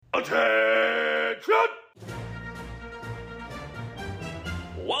Attention!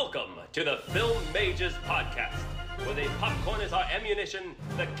 Welcome to the Film Mages Podcast, where the popcorn is our ammunition,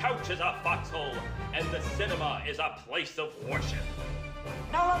 the couch is our foxhole, and the cinema is our place of worship.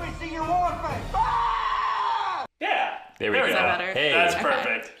 Now let me see your war face. Ah! Yeah. There we go. Is that better? Hey. That's Okay.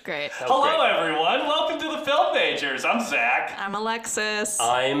 perfect. Great. Hello, great. everyone. Welcome to the Film Majors. I'm Zack. I'm Alexis.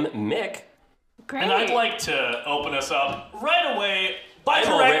 I'm Mick. Great. And I'd like to open us up right away by I'm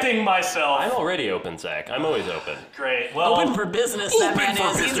correcting myself. I'm already open, Zach. I'm always open. Great. Well, Open for business, that man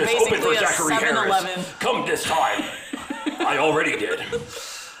is. He's open basically for a Zachary 7-Eleven. Harris. Come this time. I already did.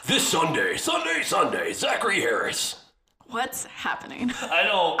 This Sunday, Zachary Harris. What's happening? I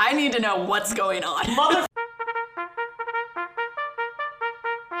don't. I need to know what's going on. Motherfucker.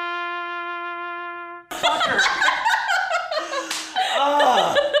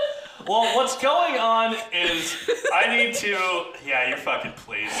 Well, what's going on is I need to. Yeah, you're fucking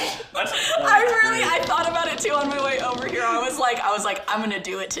pleased. I thought about it too on my way over here. I was like, I'm gonna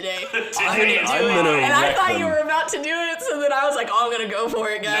do it today. I'm gonna do I'm it. gonna And I wreck thought them. you were about to do it, so then I was like, oh, I'm gonna go for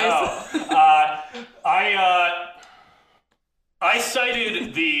it, guys. No. I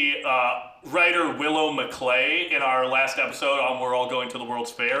cited the writer Willow McClay in our last episode on We're All Going to the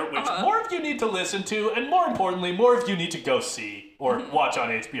World's Fair, which more of you need to listen to, and more importantly, more of you need to go see or watch on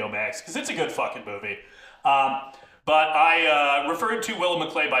HBO Max, because it's a good fucking movie. But I referred to Willow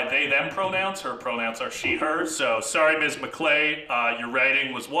McClay by they, them pronouns. Her pronouns are she, her. So sorry, Ms. McClay. Your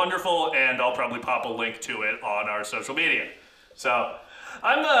writing was wonderful, and I'll probably pop a link to it on our social media. So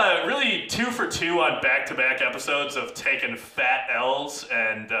I'm really 2 for 2 on back-to-back episodes of taking fat L's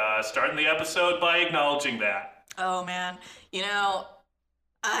and starting the episode by acknowledging that. Oh man,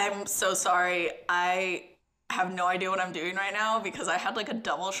 I'm so sorry. I have no idea what I'm doing right now because I had like a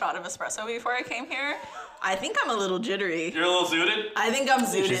double shot of espresso before I came here. I think I'm a little jittery. You're a little zooted? I think I'm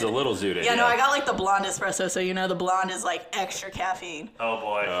zooted. She's a little zooted. Yeah, no, I got like the blonde espresso, so the blonde is like extra caffeine. Oh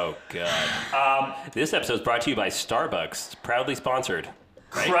boy. Oh, God. This episode's brought to you by Starbucks, proudly sponsored.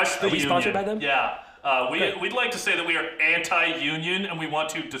 Right? Crush the Are we union. sponsored by them? Yeah. We'd like to say that we are anti-union and we want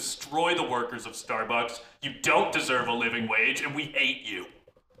to destroy the workers of Starbucks. You don't deserve a living wage and we hate you.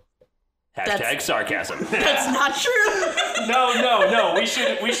 Hashtag sarcasm. That's not true. No. We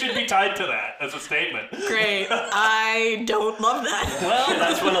should be tied to that as a statement. Great. I don't love that. Well,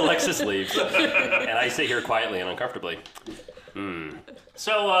 that's when Alexis leaves. And I sit here quietly and uncomfortably.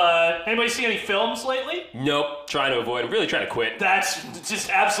 So, anybody see any films lately? Nope. Trying to avoid. I'm really trying to quit. That's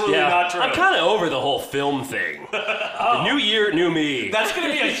just absolutely not true. I'm kind of over the whole film thing. New year, new me. That's going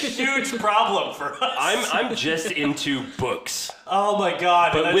to be a huge problem for us. I'm just into books, Oh my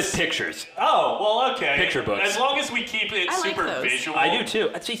god. but with pictures. Oh, well, okay. Picture books. As long as we keep it I like super those. visual. I do too.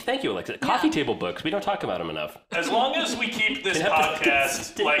 Gee, thank you, Alexis. Coffee table books. We don't talk about them enough. As long as we keep this Can have to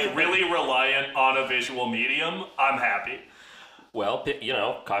podcast like really reliant on a visual medium, I'm happy. Well,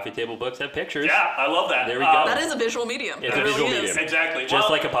 coffee table books have pictures. Yeah, I love that. There we go. That is a visual medium. It's It a really visual is. medium. Exactly. Just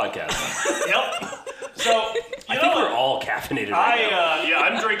like a podcast. Yep. So, I think we're all caffeinated right now.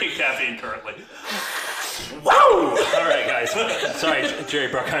 I'm drinking caffeine currently. Woo! All right, guys. Sorry, Jerry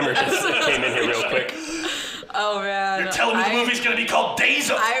Bruckheimer just came in here real quick. Oh man. You're telling me the movie's gonna be called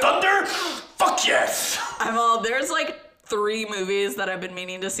Days of Thunder? Fuck yes! There's like 3 movies that I've been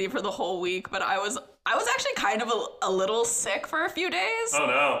meaning to see for the whole week, but I was actually kind of a little sick for a few days. Oh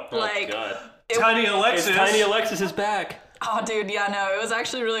no. Like, God. Tiny Alexis. Tiny Alexis is back. oh dude, yeah, no, it was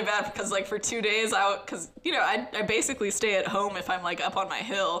actually really bad because like for 2 days I basically stay at home if I'm like up on my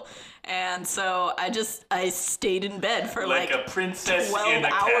hill. And so I stayed in bed for like like a princess 12 in a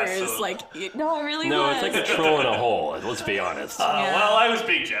hours. castle. No, I really No, was. it's like a troll in a hole. Let's be honest. Well, I was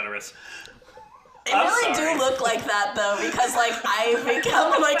being generous. It really do look like that though, because like I've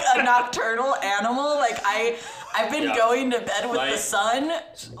become like a nocturnal animal. Like I've been going to bed with the sun.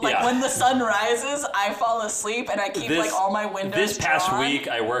 Like when the sun rises, I fall asleep and I keep like all my windows This past drawn. week,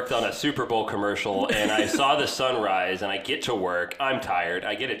 I worked on a Super Bowl commercial, and I saw the sun rise, and I get to work. I'm tired.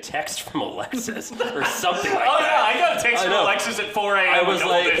 I get a text from Alexis or something like Oh that. yeah, I got a text I from know. Alexis at 4 a.m.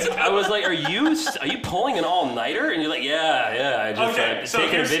 I was like, are you pulling an all-nighter? And you're like, yeah. I just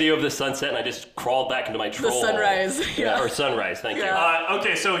taking a video of the sunset, and I just crawled back into my troll. The sunrise, or sunrise. Thank you.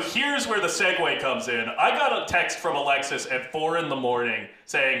 Okay, so here's where the segue comes in. I got a text from Alexis at 4 a.m.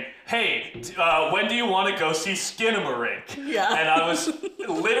 saying, hey, when do you want to go see Skinamarink? Yeah. And I was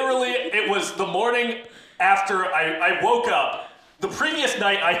it was the morning after I woke up. The previous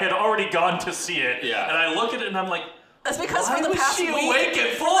night I had already gone to see it. Yeah. And I look at it and I'm like, That's because why for the was past she week, awake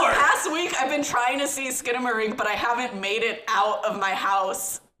at 4? for the past week, I've been trying to see Skinamarink, but I haven't made it out of my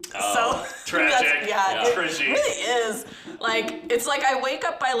house So tragic. Yeah, it Tragedy. really is. Like, it's like I wake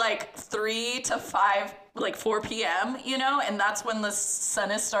up by like 3 to 5, like 4 p.m., you know, and that's when the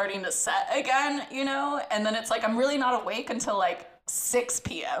sun is starting to set again, you know, and then it's like I'm really not awake until like 6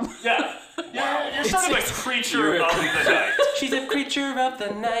 p.m. Yeah. You're sort of a creature of the night. She's a creature of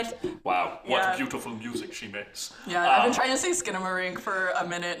the night. Wow. What beautiful music she makes. Yeah, I've been trying to see Skinamarink for a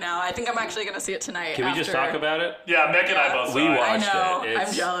minute now. I think I'm actually going to see it tonight. Can we just talk about it? Yeah, Mick and I both saw We it. watched I know. it.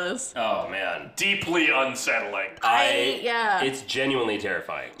 I'm jealous. Oh, man. Deeply unsettling. Yeah. It's genuinely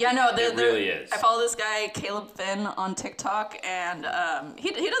terrifying. Yeah, no, it really is. I follow this guy, Caleb Finn, on TikTok, and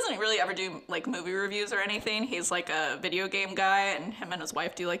he doesn't really ever do like movie reviews or anything. He's like a video game guy, and him and his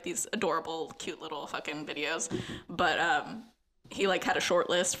wife do like these adorable, cute little fucking videos. But he like had a short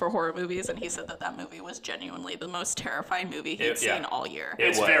list for horror movies, and he said that movie was genuinely the most terrifying movie he'd seen all year.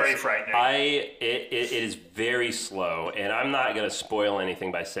 It's very frightening. It is very slow, and I'm not going to spoil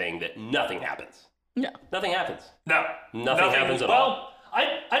anything by saying that nothing happens. No. Nothing happens. No. Nothing happens at all.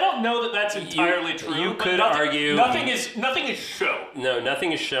 I don't know that that's entirely true. You could argue nothing is shown. No,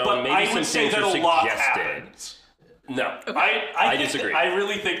 nothing is shown. But maybe I some would say things that are a lot suggested. happens. No, I disagree. I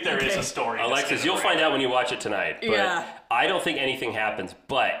really think there is a story. Alexis, you'll find out when you watch it tonight. But Yeah. I don't think anything happens,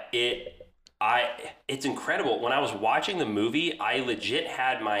 but it's incredible. When I was watching the movie, I legit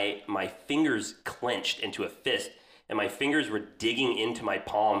had my fingers clenched into a fist, and my fingers were digging into my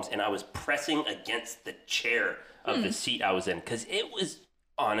palms, and I was pressing against the chair of the seat I was in, because it was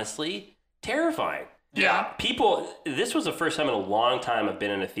honestly terrifying. Yeah. This was the first time in a long time I've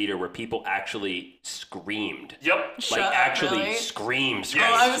been in a theater where people actually screamed. Yep. Really? Screamed. Oh,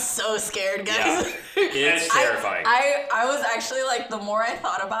 I was so scared, guys. Yeah. It's terrifying. I was actually like, the more I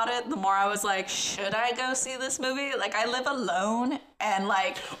thought about it, the more I was like, should I go see this movie? Like, I live alone, and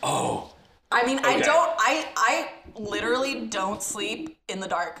like, I mean, Okay. I literally don't sleep in the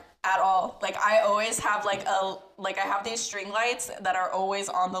dark at all. Like, I always have I have these string lights that are always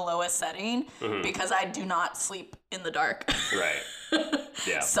on the lowest setting because I do not sleep in the dark. Right.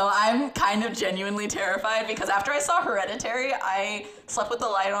 Yeah. So I'm kind of genuinely terrified because after I saw Hereditary, I slept with the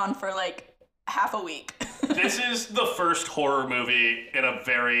light on for like half a week. This is the first horror movie in a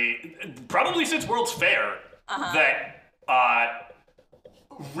probably since World's Fair that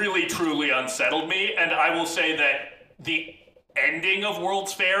really truly unsettled me. And I will say that the ending of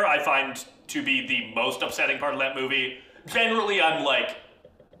World's Fair I find to be the most upsetting part of that movie. Generally, I'm like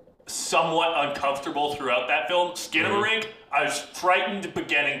somewhat uncomfortable throughout that film. Skinamarink, I was frightened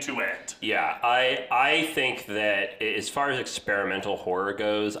beginning to end. Yeah, I think that as far as experimental horror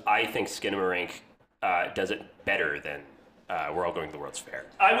goes, I think Skinamarink does it better than We're All Going to the World's Fair.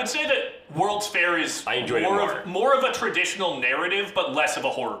 I would say that World's Fair is I enjoyed it more of a traditional narrative, but less of a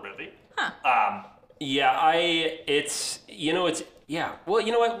horror movie. Yeah, well,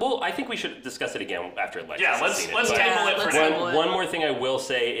 you know what? Well, I think we should discuss it again after Alexis has seen it. Let's table it for now. One more thing I will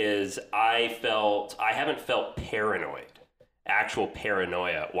say is I haven't felt actual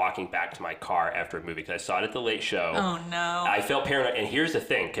paranoia walking back to my car after a movie, because I saw it at the Late Show. Oh, no. I felt paranoid, and here's the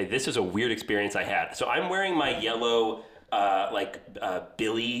thing. Okay, this is a weird experience I had. So I'm wearing my yellow,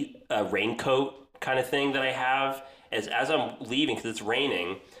 Billy raincoat kind of thing that I have. As I'm leaving, because it's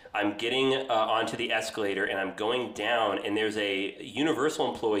raining, I'm getting onto the escalator, and I'm going down, and there's a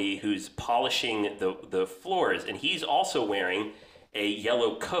Universal employee who's polishing the floors, and he's also wearing a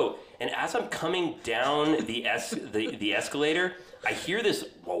yellow coat. And as I'm coming down the escalator, I hear this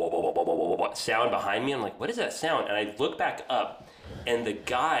whoa, whoa, whoa, whoa, whoa, whoa, whoa sound behind me. I'm like, what is that sound? And I look back up, and the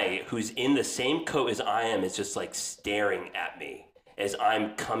guy who's in the same coat as I am is just like staring at me as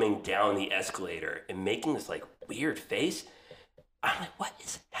I'm coming down the escalator and making this like weird face. I'm like, what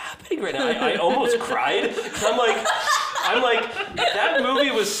is happening right now? I almost cried. I'm like, that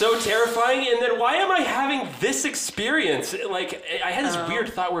movie was so terrifying, and then why am I having this experience? Like, I had this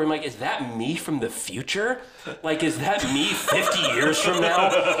weird thought where I'm like, is that me from the future? Like, is that me 50 years from now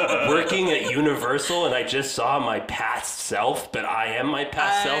working at Universal, and I just saw my past self, but I am my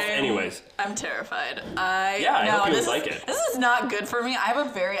past self? Anyways. I'm terrified. I hope you would like it. This is not good for me. I have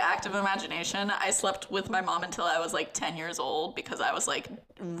a very active imagination. I slept with my mom until I was like 10 years old because I was like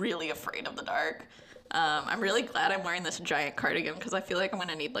really afraid of the dark. I'm really glad I'm wearing this giant cardigan because I feel like I'm going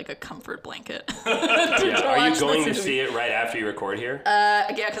to need like a comfort blanket. Are you going to see it right after you record here?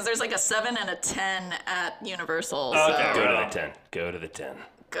 Yeah, because there's like a 7 and a 10 at Universal. Okay, go to the 10. Go to the 10.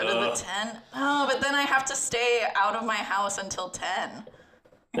 Go to the 10? Oh, but then I have to stay out of my house until 10.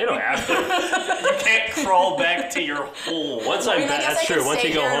 They don't have to. You can't crawl back to your hole. That's true. Once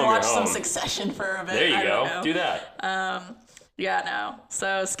you go home, watch you're home. some Succession for a bit. There you go. Do that. Yeah, no.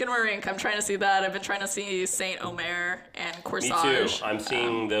 So Skinamarink, I'm trying to see that. I've been trying to see Saint Omer and Corsage. Me too. I'm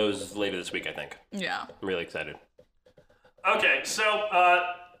seeing those later this week, I think. Yeah. I'm really excited. Okay, so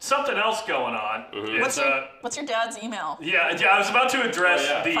something else going on. What's your dad's email? Yeah, I was about to address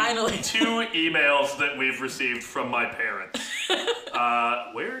the Finally. 2 emails that we've received from my parents.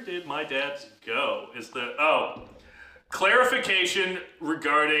 Where did my dad's go? Clarification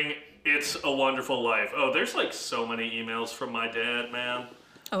regarding It's a Wonderful Life. Oh, there's like so many emails from my dad, man.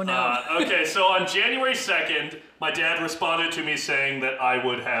 Oh no. Okay, so on January 2nd, my dad responded to me saying that I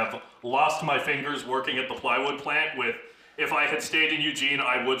would have lost my fingers working at the plywood plant with, if I had stayed in Eugene,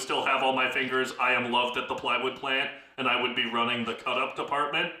 I would still have all my fingers. I am loved at the plywood plant, and I would be running the cut-up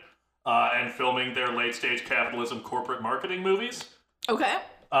department and filming their late-stage capitalism corporate marketing movies. Okay.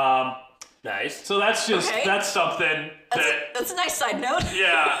 Nice. So that's that's something that's a nice side note.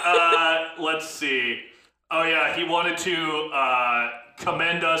 Yeah, let's see. Oh yeah, he wanted to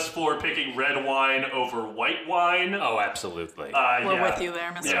commend us for picking red wine over white wine. Oh, absolutely. We're with you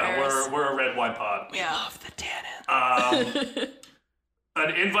there, Mr. Harris. We're a red wine pod. Yeah. Love the tannin.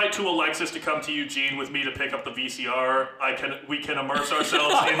 An invite to Alexis to come to Eugene with me to pick up the VCR. We can immerse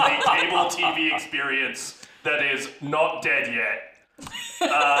ourselves in the cable TV experience that is not dead yet.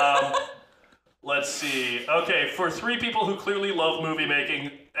 Let's see. Okay, for 3 people who clearly love movie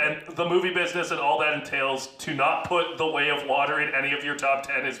making and the movie business and all that entails, to not put The Way of Water in any of your top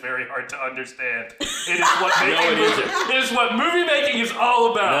 10 is very hard to understand. It is what movie making is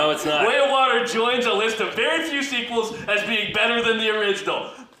all about. No, it's not. Way of Water joins a list of very few sequels as being better than the original.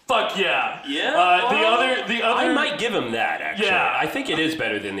 Fuck yeah. Yeah. The other. I might give him that, actually. Yeah. I think it is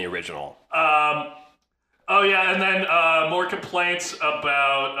better than the original. Oh yeah, and then more complaints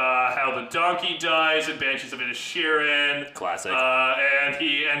about how the donkey dies in Banshees of Inisherin. Classic. And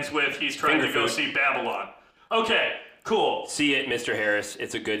he ends with he's trying to go see Babylon. Okay, cool. See it, Mr. Harris.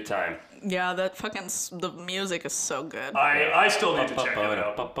 It's a good time. Yeah, the music is so good. I still need to check it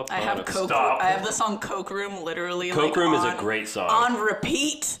out. I have Coke. Stop. I have the song Coke Room literally. Coke Room is a great song. On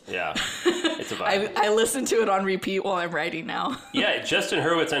repeat. Yeah, it's a vibe. I listen to it on repeat while I'm writing now. Yeah, Justin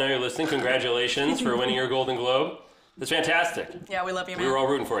Hurwitz, I know you're listening. Congratulations for winning your Golden Globe. That's fantastic. Yeah, we love you, man. We were all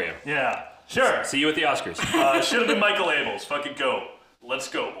rooting for you. Yeah, sure. See you at the Oscars. Should have been Michael Abels. Fucking go. Let's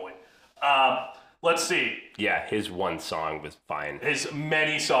go, boy. Let's see. Yeah, his one song was fine. His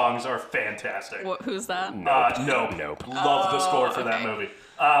many songs are fantastic. Who's that? Nope. Love the score for that movie.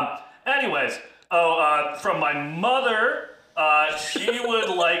 Anyways, from my mother, she would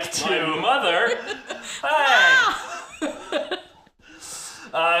like to. My mother? Hey!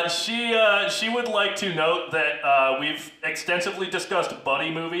 She would like to note that we've extensively discussed buddy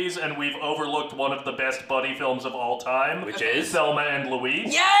movies, and we've overlooked one of the best buddy films of all time, which is Thelma and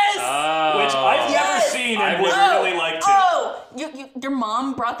Louise. Yes, which I've never seen and would really like to. Oh, your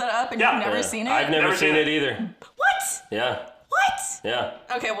mom brought that up, and you've never seen it. I've never seen it either. What? Yeah. What? Yeah.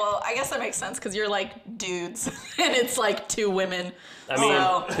 Okay, well, I guess that makes sense because you're like dudes, and it's like 2 women. I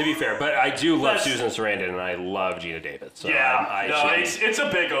mean, to be fair, but I do love Susan Sarandon, and I love Gina Davis. So it's a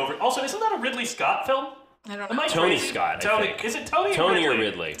big over. Also, isn't that a Ridley Scott film? I don't know. Tony Scott, I think. Is it Tony or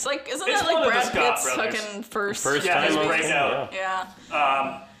Ridley? It's like, isn't that like Brad Pitt's fucking first time? His breakout.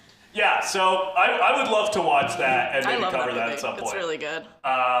 Yeah. Yeah, so I would love to watch that and maybe cover that at some point. It's really good.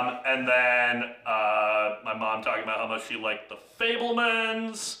 And then my mom talking about how much she liked The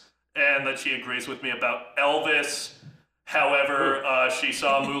Fabelmans and that she agrees with me about Elvis. However, she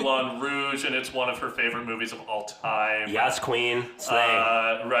saw Moulin Rouge, and it's one of her favorite movies of all time. Yes, Queen.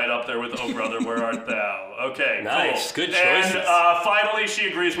 Right up there with Oh Brother, Where Art Thou? Okay, nice. Cool. Good choices. And finally, she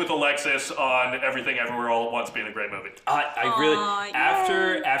agrees with Alexis on Everything Everywhere All at Once being a great movie. I really,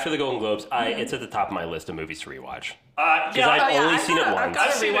 after the Golden Globes, it's at the top of my list of movies to rewatch. Because I've only seen it once.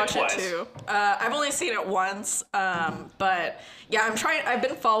 I've rewatched it too. I've only seen it once, but yeah, I've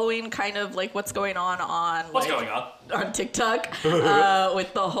been following kind of like what's going on on TikTok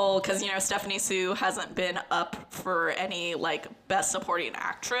with the whole, because Stephanie Sue hasn't been up for any like Best Supporting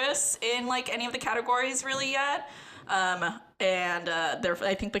Actress in like any of the categories really yet. And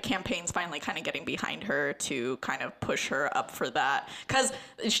I think the campaign's finally kind of getting behind her to kind of push her up for that. Because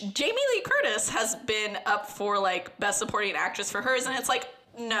Jamie Lee Curtis has been up for like Best Supporting Actress for hers, and it's like,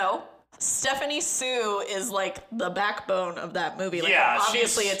 no. Stephanie Sue is like the backbone of that movie. Like,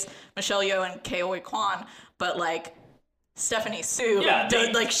 obviously it's Michelle Yeoh and Ke Huy Quan, but like Stephanie Sue,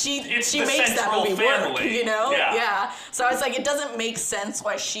 she makes that movie work, Yeah. So it's like, it doesn't make sense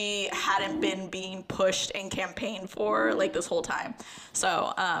why she hadn't been being pushed and campaigned for like this whole time.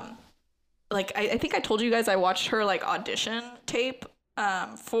 So, like, I think I told you guys I watched her like audition tape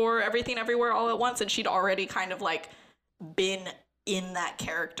for Everything Everywhere All at Once, and she'd already kind of like been in that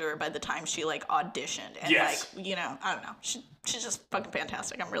character by the time she like auditioned. And yes. like, you know, I don't know. She's just fucking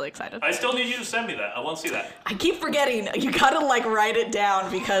fantastic. I'm really excited. I still need you to send me that. I want to see that. I keep forgetting. You gotta like write it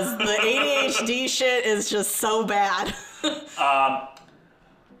down because the ADHD shit is just so bad.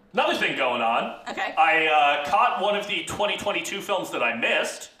 Another thing going on. Okay. I caught one of the 2022 films that I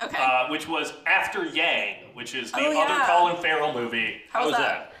missed. Okay. Which was After Yang, which is the other yeah. Colin Farrell movie. How was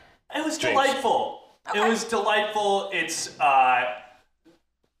that? It was delightful. Okay. It was delightful. It's an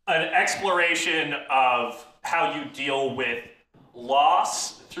exploration of how you deal with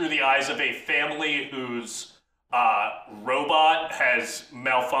loss through the eyes of a family whose robot has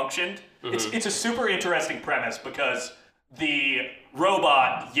malfunctioned. Mm-hmm. It's a super interesting premise because the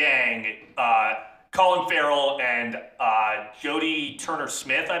robot Yang, Colin Farrell and Jodie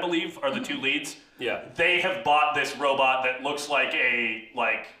Turner-Smith, I believe, are the two leads. Yeah. They have bought this robot that looks like a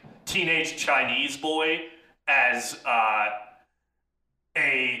teenage Chinese boy as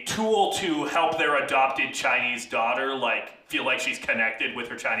a tool to help their adopted Chinese daughter feel like she's connected with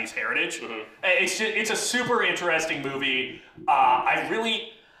her Chinese heritage. Mm-hmm. It's a super interesting movie. I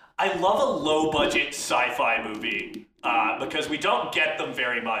love a low budget sci-fi movie because we don't get them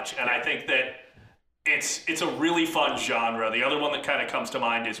very much, and I think that it's a really fun genre. The other one that kind of comes to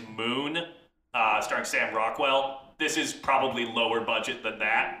mind is Moon, starring Sam Rockwell. This is probably lower budget than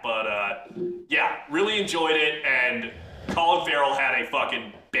that, but yeah, really enjoyed it, and Colin Farrell had a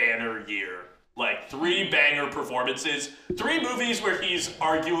fucking banner year. 3 banger performances, 3 movies where he's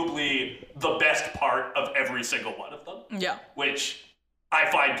arguably the best part of every single one of them. Yeah. Which I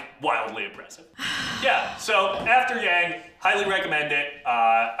find wildly impressive. Yeah, so After Yang, highly recommend it.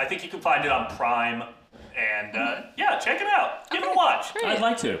 I think you can find it on Prime, and yeah, check it out. Give it a watch. Great. I'd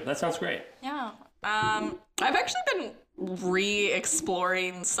like to. That sounds great. Yeah. I've actually been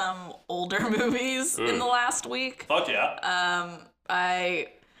re-exploring some older movies in the last week. Fuck yeah.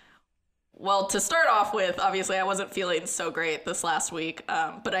 Well, to start off with, obviously I wasn't feeling so great this last week,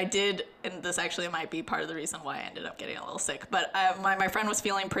 but I did, and this actually might be part of the reason why I ended up getting a little sick, but my friend was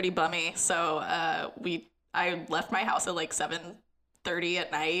feeling pretty bummy, so I left my house at 7:30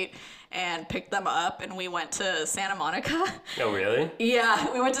 at night and picked them up, and we went to Santa Monica. Oh, really? Yeah,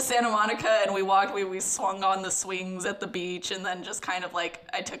 we went to Santa Monica, and we swung on the swings at the beach, and then just kind of I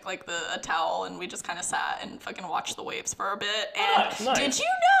took a towel, and we just kind of sat and fucking watched the waves for a bit. And nice. Did you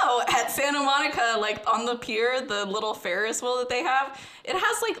know at Santa Monica, on the pier, the little Ferris wheel that they have, it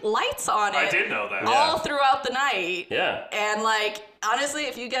has lights on it. I did know that. All throughout the night. Yeah. And honestly,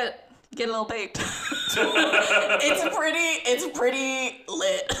 if you get a little baked. It's pretty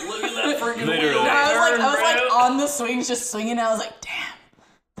lit. Look at that freaking Literally. wheel. I was on the swings just swinging, and I was like, damn,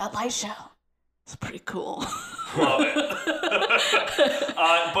 that light show is pretty cool. Love it.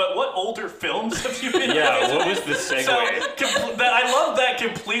 But what older films have you been Yeah, what was the segue? I love that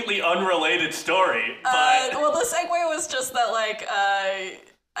completely unrelated story. But Well, the segue was just that,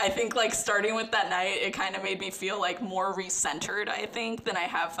 I think starting with that night, it kind of made me feel more recentered, I think, than I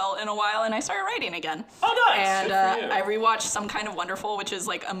have felt in a while, and I started writing again. Oh, nice. And Good for you. I rewatched Some Kind of Wonderful, which is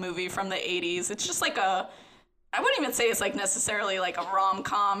a movie from the 80s. It's just I wouldn't even say it's necessarily a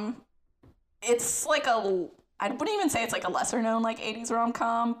rom-com. It's I wouldn't even say it's a lesser known 80s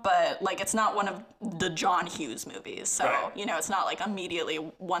rom-com, but it's not one of the John Hughes movies, so right. it's not immediately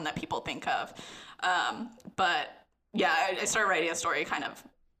one that people think of. But yeah, I started writing a story kind of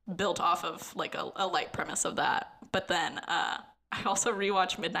built off of a light premise of that. But then I also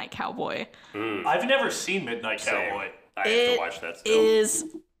rewatched Midnight Cowboy. I've never seen Midnight Cowboy. I have to watch that still. It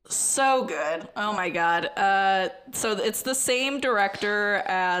is so good. Oh my god. So it's the same director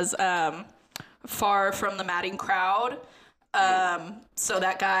as Far From the Madding Crowd. So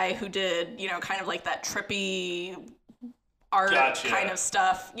that guy who did, kind of that trippy art kind of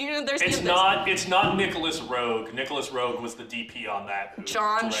stuff. There's It's not Nicholas Roeg. Nicholas Roeg was the DP on that.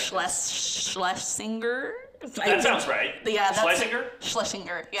 John Schlesinger. That sounds right. Yeah, that's Schlesinger?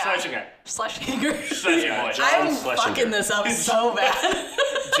 Schlesinger. Yeah. Schlesinger. I'm fucking this up so bad.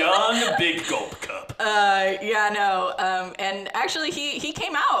 John Big Gulp Cup. Yeah, no. And actually, he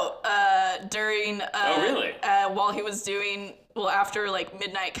came out during. Oh, really? While he was doing. Well, after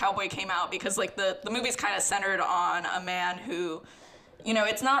Midnight Cowboy came out, because the movie's kind of centered on a man who,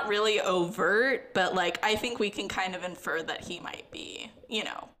 it's not really overt, but I think we can kind of infer that he might be,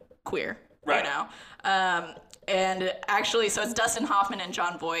 queer. Right. And actually, so it's Dustin Hoffman and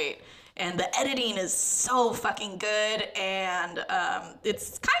Jon Voight, and the editing is so fucking good, and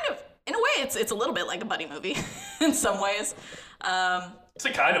it's kind of, in a way, it's a little bit like a buddy movie in some ways. It's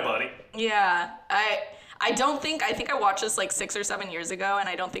a kind of buddy. Yeah, I think I watched this like 6 or 7 years ago, and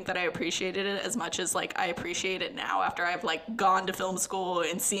I don't think that I appreciated it as much as like I appreciate it now after I've like gone to film school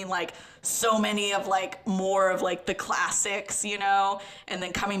and seen like so many of like more of like the classics, you know, and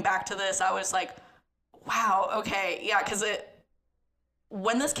then coming back to this, I was like, wow, okay, yeah, because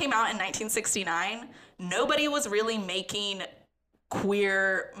when this came out in 1969, nobody was really making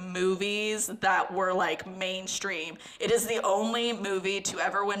queer movies that were like mainstream. It is the only movie to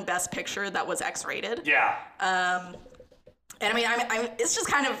ever win Best Picture that was X-rated. Yeah. And I mean, it's just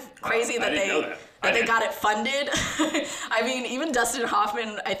kind of crazy that they got it funded. I mean, even Dustin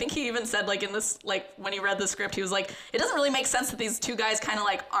Hoffman, I think he even said like in this, like when he read the script, he was like, it doesn't really make sense that these two guys kind of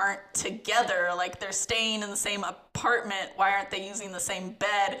like aren't together. Like they're staying in the same apartment. Why aren't they using the same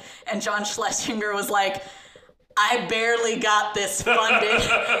bed? And John Schlesinger was like, I barely got this funded.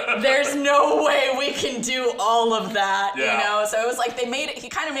 There's no way we can do all of that, you know? So it was like he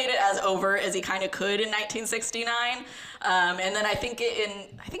kind of made it as over as he kind of could in 1969. And then I think it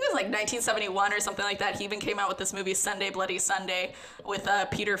was like 1971 or something like that, he even came out with this movie, Sunday Bloody Sunday, with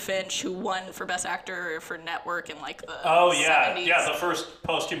Peter Finch, who won for Best Actor for Network in like the 70s. Yeah, the first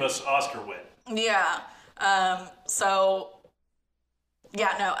posthumous Oscar win. Yeah. So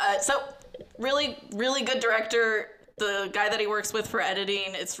really, really good director. The guy that he works with for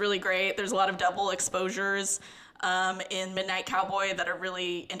editing, it's really great. There's a lot of double exposures in Midnight Cowboy that are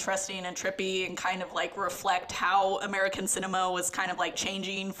really interesting and trippy and kind of like reflect how American cinema was kind of like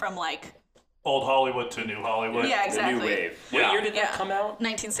changing from like old Hollywood to new Hollywood. Yeah, exactly. The new wave. What year did that come out?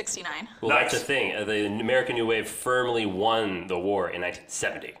 1969. Well, that's the thing. The American New Wave firmly won the war in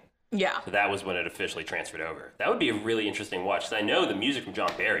 1970. Yeah. So that was when it officially transferred over. That would be a really interesting watch. Because I know the music from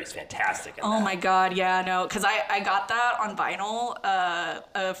John Barry is fantastic. My God, yeah, no. Because I got that on vinyl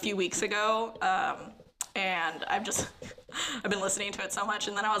a few weeks ago. And I've been listening to it so much.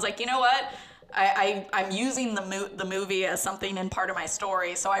 And then I was like, you know what? I'm using the movie as something in part of my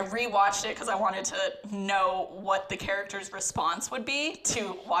story. So I rewatched it because I wanted to know what the character's response would be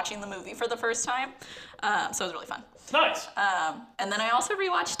to watching the movie for the first time. So it was really fun. Nice. And then I also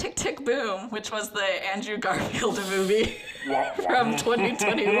rewatched Tick, Tick, Boom, which was the Andrew Garfield movie from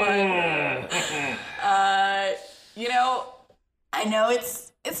 2021. You know, I know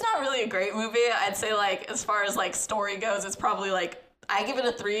it's not really a great movie. I'd say like as far as like story goes, it's probably like I give it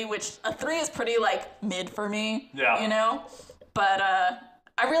a 3, which a 3 is pretty like mid for me. Yeah. You know, but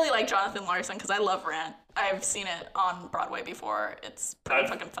I really like Jonathan Larson because I love Rent. I've seen it on Broadway before. It's pretty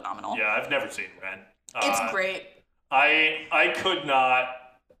fucking phenomenal. Yeah, I've never seen Rent. It's great. I could not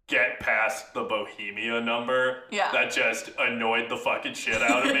get past the Bohemia number. Yeah. That just annoyed the fucking shit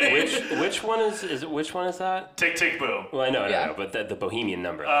out of me. Which one is that? Tick, Tick, Boom. Well, I know, but the Bohemian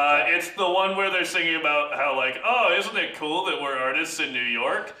number. It's the one where they're singing about how like, oh, isn't it cool that we're artists in New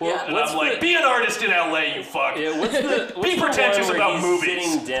York? Well, and I'm like, be an artist in LA, you fuck. Yeah, be pretentious about movies.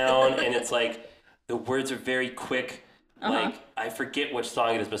 Sitting down and it's like the words are very quick. Like, I forget which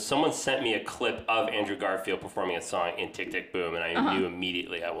song it is, but someone sent me a clip of Andrew Garfield performing a song in Tick, Tick, Boom, and I knew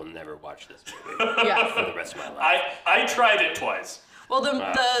immediately I will never watch this movie for the rest of my life. I tried it twice. Well,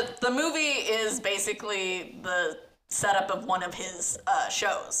 the movie is basically the setup of one of his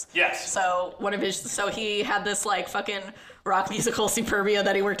shows. Yes. So he had this like fucking rock musical Superbia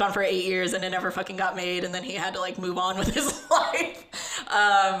that he worked on for 8 years and it never fucking got made, and then he had to like move on with his life.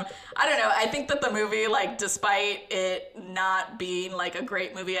 I don't know. I think that the movie, like, despite it not being like a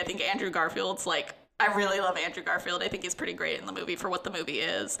great movie, I think Andrew Garfield's like, I really love Andrew Garfield. I think he's pretty great in the movie for what the movie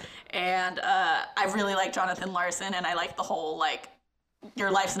is. And I really like Jonathan Larson, and I like the whole like,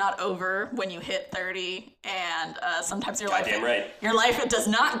 your life's not over when you hit 30, and sometimes your life it does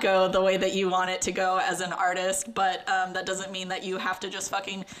not go the way that you want it to go as an artist, but that doesn't mean that you have to just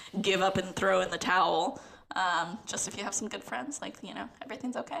fucking give up and throw in the towel. Just if you have some good friends, like, you know,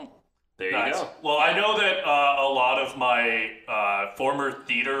 everything's okay. There you go. Well, I know that a lot of my former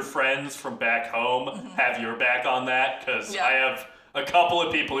theater friends from back home have your back on that, because I have a couple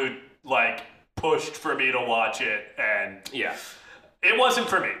of people who like pushed for me to watch it, and it wasn't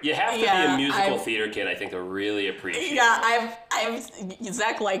for me. You have to be a musical theater kid, I think, to really appreciate it.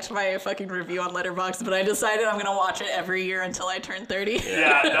 Zach liked my fucking review on Letterboxd, but I decided I'm going to watch it every year until I turn 30.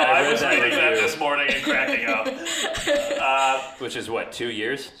 Yeah, no, I was reading that this morning and cracking up. Which is what, 2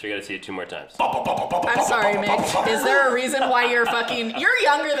 years? So you got to see it 2 more times. I'm sorry, Mick. Is there a reason why you're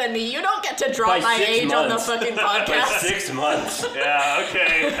younger than me? You don't get to drop my age on the fucking podcast. By 6 months. Yeah,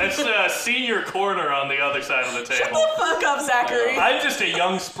 okay. That's senior corner on the other side of the table. Shut the fuck up, Zachary. I'm just a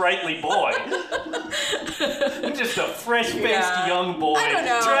young, sprightly boy. I'm just a fresh-faced depressed young boy I don't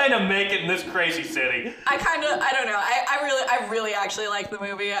know. trying to make it in this crazy city. I don't know. I really actually like the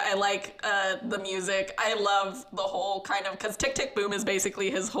movie. I like the music. I love the whole kind of, because Tick Tick Boom is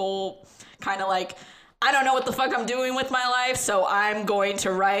basically his whole kind of like, I don't know what the fuck I'm doing with my life, so I'm going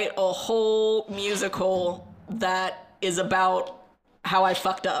to write a whole musical that is about how I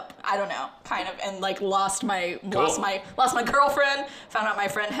fucked up. I don't know, kind of, and like lost my girlfriend. Found out my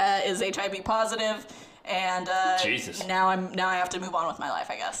friend is HIV positive, and Jesus. Now I have to move on with my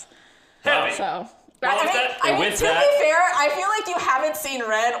life, I guess. Heavy. So. Well, to be fair, I feel like you haven't seen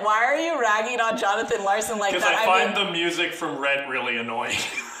Rent. Why are you ragging on Jonathan Larson like that? Because I find the music from Rent really annoying.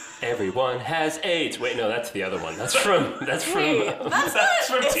 Everyone has AIDS. Wait, no, that's the other one. That's from That's from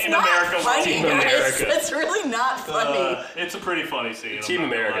it's Team not America. Funny, Team guys. America. It's really not funny. It's a pretty funny scene. Team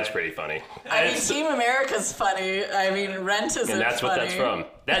America's pretty funny. I mean, Team America's funny. I mean, Rent isn't And that's funny. what that's from.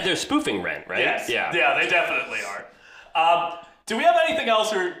 They're spoofing Rent, right? Yes. Yeah. Yeah, they definitely are. Do we have anything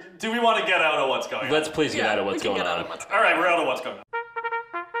else, or do we want to get out of what's going on? Let's please get out of what's going on. All right, we're out of what's going on.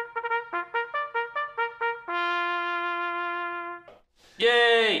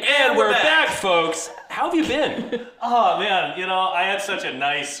 Yay! And we're back, folks. How have you been? Oh, man, I had such a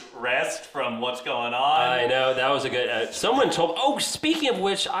nice rest from what's going on. I know, that was a good... someone told... Oh, speaking of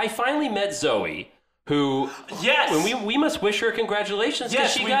which, I finally met Zoe, who... Yes! And we must wish her congratulations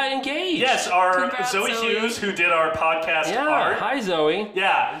because she got engaged. Yes, our Congrats, Zoe Hughes, who did our podcast art. Hi, Zoe.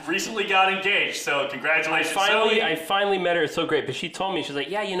 Yeah, recently got engaged, so congratulations, Zoe. I finally met her. It's so great. But she told me, she's like,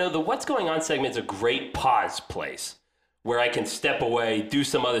 yeah, the What's Going On segment is a great pause place where I can step away, do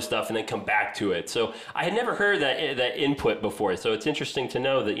some other stuff, and then come back to it. So I had never heard that input before. So it's interesting to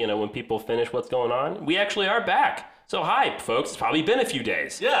know that, when people finish What's Going On, we actually are back. So hi, folks. It's probably been a few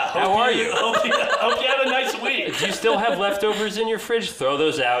days. Yeah. How are you? Hope you had a nice week. Do you still have leftovers in your fridge? Throw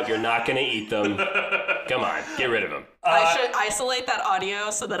those out. You're not going to eat them. Come on. Get rid of them. I should isolate that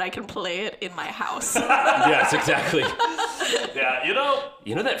audio so that I can play it in my house. Yes, exactly. Yeah,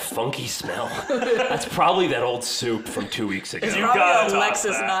 You know that funky smell? That's probably that old soup from 2 weeks ago. You gotta Probably top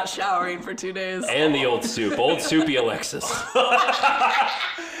Alexis that. not showering for 2 days. And the old soup. Old soupy Alexis.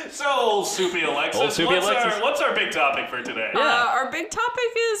 So, old soupy Alexis. Old soupy Alexis. What's our big topic for today? Our big topic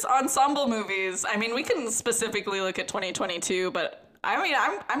is ensemble movies. I mean, we can specifically look at 2022, but I'm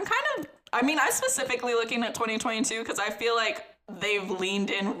specifically looking at 2022 because I feel like they've leaned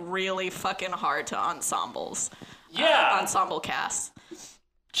in really fucking hard to ensembles. Yeah. Ensemble casts.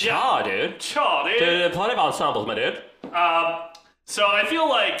 Chaw, dude. Plenty of ensembles, my dude. So I feel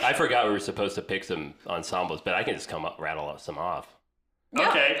like... I forgot we were supposed to pick some ensembles, but I can just rattle some off. Yeah,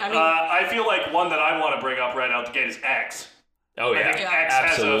 Okay. I feel like one that I want to bring up right out the gate is X. Oh, yeah. I think X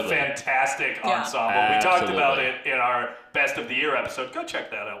Absolutely. has a fantastic Yeah. ensemble. We talked about Absolutely. it in our Best of the Year episode. Go check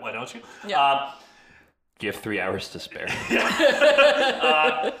that out, why don't you? Yeah. You have 3 hours to spare.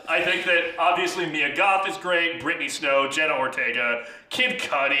 I think that obviously Mia Goth is great, Brittany Snow, Jenna Ortega, Kid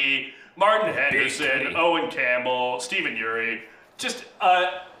Cudi, Martin Henderson, Cudi. Owen Campbell, Stephen Ury. Just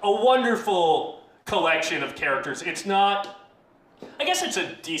a wonderful collection of characters. It's not... I guess it's a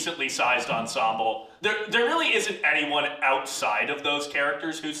decently sized ensemble. There really isn't anyone outside of those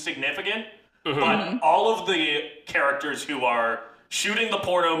characters who's significant, but all of the characters who are shooting the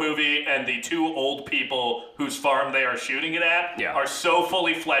porno movie and the 2 old people whose farm they are shooting it at are so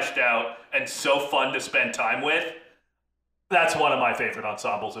fully fleshed out and so fun to spend time with. That's one of my favorite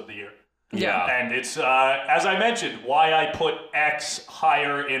ensembles of the year. Yeah. And it's, as I mentioned, why I put X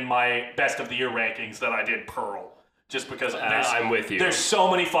higher in my Best of the Year rankings than I did Pearl. Just because I'm with you. There's so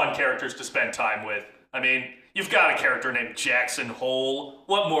many fun characters to spend time with. I mean, you've got a character named Jackson Hole.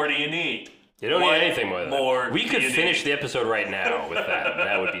 What more do you need? You don't need anything more than that. We could do you finish need? the episode right now with that.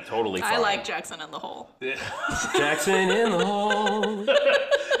 That would be totally fine. I like Jackson in the Hole. Jackson in the Hole.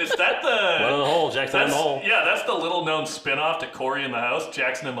 Is that the... One in the hole, Jackson in the Hole. Yeah, that's the little-known spin-off to Corey in the House,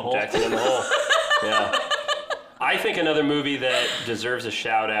 Jackson in the Hole. Jackson in the Hole. Yeah. I think another movie that deserves a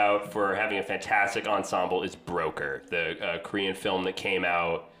shout out for having a fantastic ensemble is Broker, the Korean film that came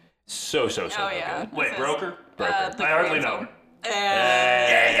out so good. Wait, Broker? Broker. I hardly know her.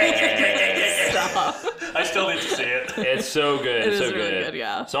 Stop. I still need to see it. It's so good. It is so really good. good,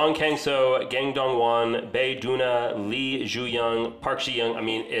 yeah. Song Kang-so, Gang Dong-won, Bae Doona, Lee Ju-young, Park Ji-young. I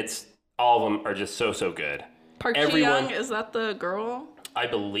mean, it's all of them are just so good. Park Ji-young, is that the girl? I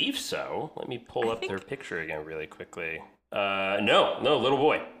believe so. Let me pull up their picture again really quickly. No, little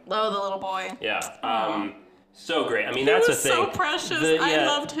boy. Oh, the little boy. Yeah. So great. I mean, He that's was the thing. so precious. I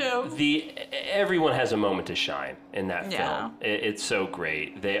loved him. Everyone has a moment to shine in that film. It's so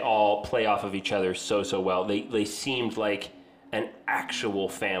great. They all play off of each other so well. They seemed like an actual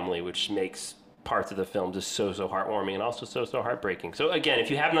family, which makes parts of the film just so heartwarming and also so heartbreaking. So again, if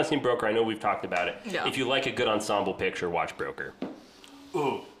you have not seen Broker, I know we've talked about it. Yeah. If you like a good ensemble picture, watch Broker.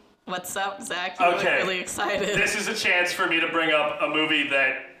 Ooh. What's up, Zach? You look really excited. This is a chance for me to bring up a movie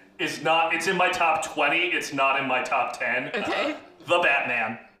that is not, it's in my top 20, it's not in my top 10. Okay. The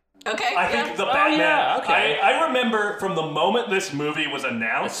Batman. Okay. I think The Batman. Yeah, okay. I remember from the moment this movie was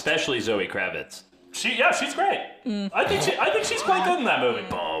announced. Especially Zoe Kravitz. She's great. I think she's quite good in that movie.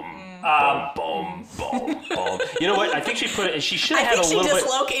 Boom, boom. You know what? I think she should have had a little bit. I think she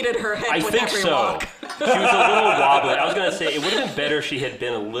dislocated her hip with every walk. She was a little wobbly. I was gonna say it would have been better if she had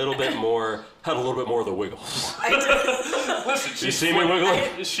been a little bit more of the wiggles. Listen, You see me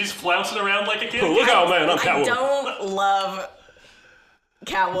wiggling? she's flouncing around like a kid. Look out, man! I'm I Catwoman. don't love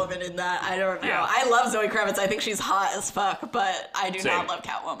Catwoman in that. I don't know. Yeah. I love Zoe Kravitz. I think she's hot as fuck, but I do Same. not love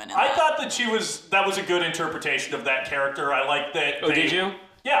Catwoman in that. I thought that was a good interpretation of that character. I like that. Oh, did you?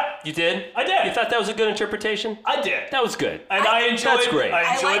 Yeah. You did? I did. You thought that was a good interpretation? I did. That was good. And I enjoyed. That's great.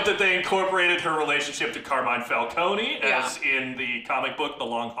 I enjoyed like- that they incorporated her relationship to Carmine Falcone, as in the comic book The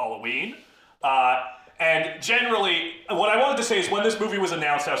Long Halloween. And generally, what I wanted to say is when this movie was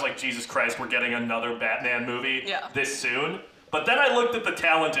announced, I was like, Jesus Christ, we're getting another Batman movie this soon. But then I looked at the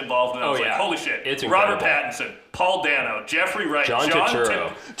talent involved, and I was like, holy shit. It's Robert incredible. Pattinson, Paul Dano, Jeffrey Wright, John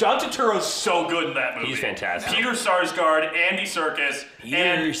Turturro. John Turturro's so good in that movie. He's fantastic. Peter Sarsgaard, Andy Serkis,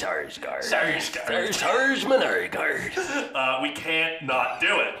 and Sarsgaard. we can't not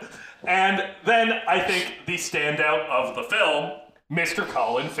do it. And then I think the standout of the film, Mr.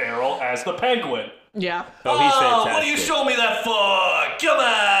 Colin Farrell as the Penguin. Yeah. Oh, he's fantastic. What do you show me that for? Come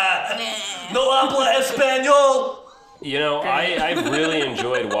on! No habla español! You know, I've really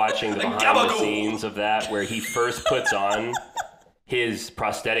enjoyed watching the behind the Gabagool. scenes of that, where he first puts on his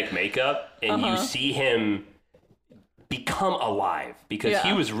prosthetic makeup, and you see him become alive, because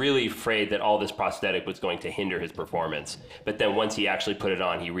he was really afraid that all this prosthetic was going to hinder his performance. But then once he actually put it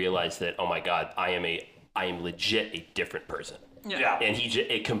on, he realized that, oh my God, I am legit a different person. Yeah. And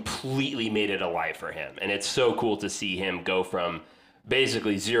it completely made it alive for him. And it's so cool to see him go from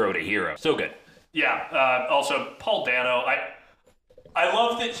basically zero to hero. So good. Yeah, also, Paul Dano, I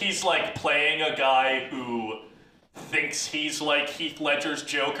love that he's, like, playing a guy who thinks he's, like, Heath Ledger's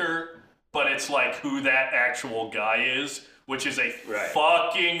Joker, but it's, like, who that actual guy is, which is a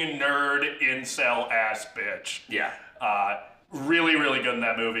fucking nerd incel-ass bitch. Yeah. Really, really good in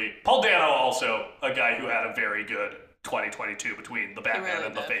that movie. Paul Dano, also, a guy who had a very good 2022 between The Batman really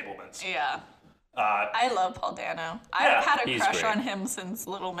and The did. Fablemans. Yeah. I love Paul Dano. I've had a crush great. on him since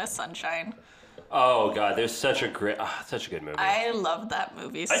Little Miss Sunshine. Oh God, there's such a good movie. I love that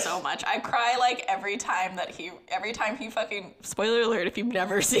movie so much. I cry like every time he fucking, spoiler alert if you've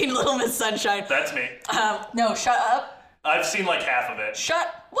never seen Little Miss Sunshine. That's me. No, shut up. I've seen like half of it.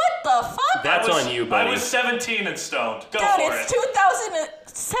 What the fuck? That's on you, buddy. I was 17 and stoned. Go Dude, for it's it.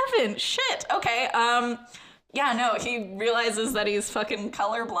 2007. Shit. Okay. Yeah, no, he realizes that he's fucking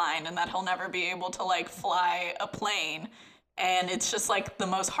colorblind and that he'll never be able to like fly a plane. And it's just like the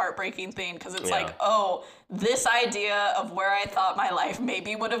most heartbreaking thing because it's like, oh, this idea of where I thought my life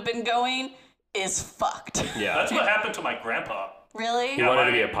maybe would have been going is fucked. Yeah. That's what happened to my grandpa. Really? He wanted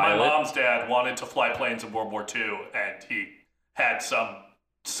to be a pilot? My mom's dad wanted to fly planes in World War II, and he had some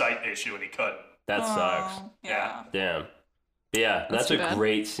sight issue, and he couldn't. That sucks. Yeah. Damn. Yeah, that's too a bad.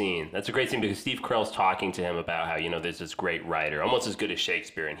 great scene. That's a great scene because Steve Carell's talking to him about how, there's this great writer, almost as good as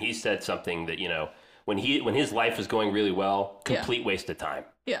Shakespeare, and he said something that, when his life was going really well, complete waste of time.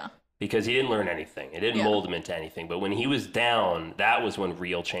 Yeah. Because he didn't learn anything. It didn't mold him into anything. But when he was down, that was when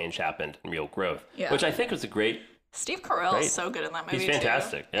real change happened and real growth. Yeah. Which I think was a great... Steve Carell is so good in that movie, He's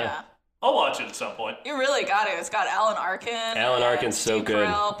fantastic, too. yeah. I'll watch it at some point. You really got it. It's got Alan Arkin. Alan Arkin's so Steve good.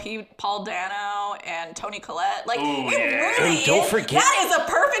 Carell, Paul Dano, and Toni Collette. Like, Ooh, it yeah. really And don't is. forget- That is a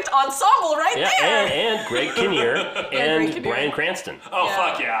perfect ensemble right there. And Greg Kinnear and Greg Kinnear. Bryan Cranston. Oh, Yeah.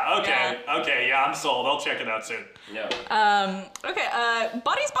 fuck yeah. Okay, yeah, I'm sold. I'll check it out soon. Yeah. Okay,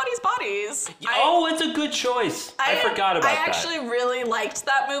 Bodies. It's a good choice. I forgot about that. I actually really liked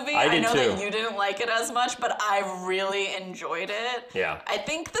that movie. I did know too. that you didn't like it as much, but I really enjoyed it. Yeah. I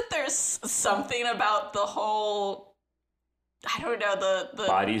think that there's something about the whole, I don't know, the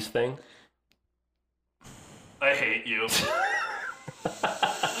Bodies thing? I hate you.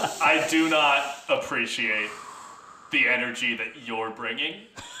 I do not appreciate the energy that you're bringing.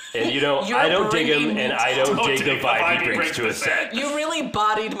 And You're I don't dig him, bringing and me I don't Don't dig the dig vibe he brings to a set. You really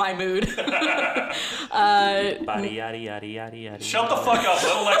bodied my mood. Body, yada, yada, yada, yada. Shut the fuck up.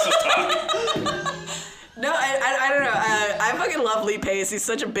 Let Alexis talk. No, I don't know. I fucking love Lee Pace. He's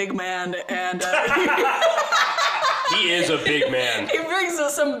such a big man, and He is a big man. he brings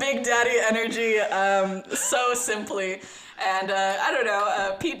some Big Daddy energy, so simply. And I don't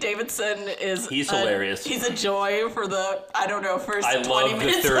know, Pete Davidson he's hilarious. He's a joy for the, first 20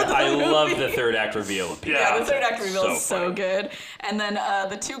 minutes of the movie. I love the third act reveal of Pete. Yeah, the third act reveal is so funny. good. And then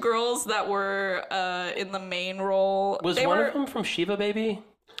the two girls that were in the main role. Was one of them from Shiva Baby?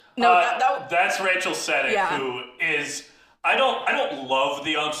 No, that's Rachel Sennett, who is... I don't love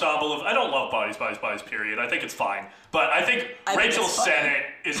the ensemble of... I don't love Bodies, period. I think it's fine. But I think Rachel Sennett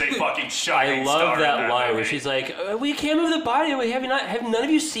is a fucking shining star. I love that line movie. where she's like, we came with the body. Have none of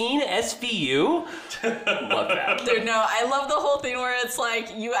you seen SVU? Love that. Dude, no, I love the whole thing where it's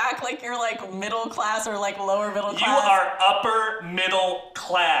like, you act like you're like middle class or like lower middle class. You are upper middle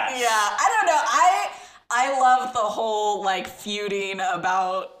class. Yeah, I don't know. I love the whole like feuding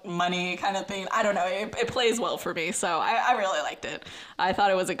about money kind of thing. I don't know. It plays well for me, so I really liked it. I thought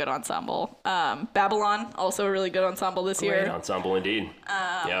it was a good ensemble. Babylon, also a really good ensemble this year. Great ensemble indeed.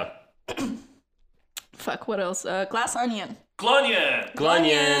 Yeah. Fuck, what else? Glass Onion. Glunyan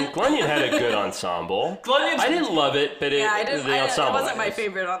had a good ensemble. I didn't love it, but the ensemble. It wasn't my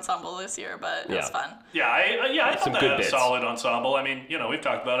favorite ensemble this year, but it was fun. Yeah, I thought some that good had a bits. solid ensemble. I mean, we've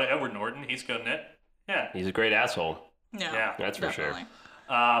talked about it. Edward Norton, he's good in it. Yeah. He's a great asshole. Yeah, That's for definitely.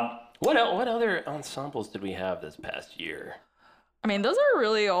 sure. What other ensembles did we have this past year? I mean, those are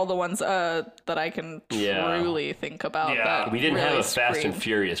really all the ones that I can truly think about. Yeah. That We didn't really have a Fast screamed. and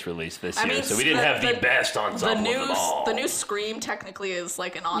Furious release this I year, mean, so we didn't have the best ensemble of them all. The new Scream technically is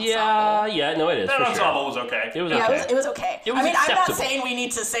like an ensemble. Yeah, no, it is. That for ensemble sure. was okay. It was Yeah, okay. it was okay. It was I'm not acceptable. saying we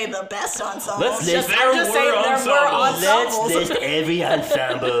need to say the best ensemble. Let's I'm just There saying were there were ensembles. ensembles. Let's list every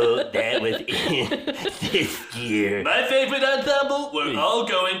ensemble that was in this year. My favorite ensemble, we're all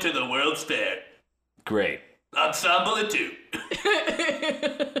going to the World's Fair. Great. Ensemble of two.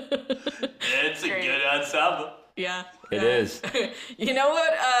 It's a good ensemble. Yeah. It is. You know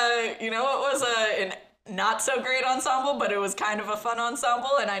what? Was a not so great ensemble, but it was kind of a fun ensemble,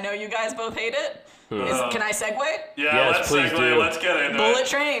 and I know you guys both hate it. Can I segue? Yeah, Yes, let's please segue. do. Let's get into Bullet it.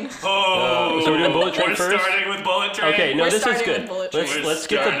 Train. Oh, So we're doing Bullet Train we're first? starting with Bullet Train. Okay, no, We're this is starting good. with Bullet Train. Let's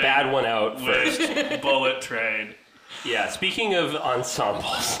get the bad one out first. With Bullet Train. Yeah, speaking of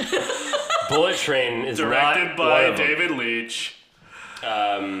ensembles, Bullet Train is Directed not by one of them. David Leitch.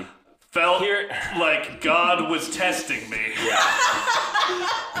 Felt Here- like God was testing me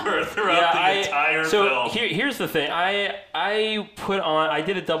throughout Yeah, the entire film. Here's the thing. I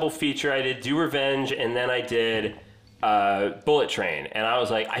did a double feature. I did Do Revenge, and then I did Bullet Train. And I was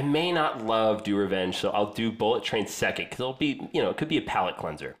like, I may not love Do Revenge, so I'll do Bullet Train second, because it'll be, it could be a palate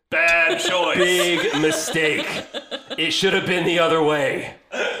cleanser. Bad choice. Big mistake. It should have been the other way.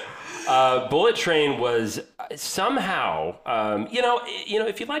 Bullet Train was somehow,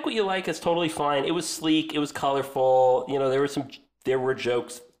 if you like what you like, it's totally fine. It was sleek. It was colorful. There were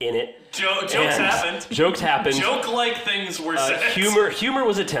jokes in it. Jokes happened. Jokes happened. Joke-like things were said. Humor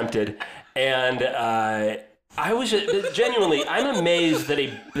was attempted, and I was genuinely, I'm amazed that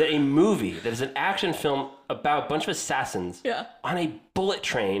a movie that is an action film about a bunch of assassins on a bullet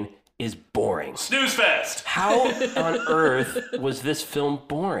train is boring. Snooze fest. How on earth was this film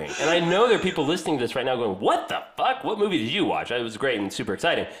boring? And I know there are people listening to this right now going, what the fuck? What movie did you watch? It was great and super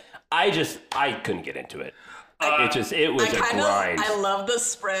exciting. I couldn't get into it. It was a grind. I love the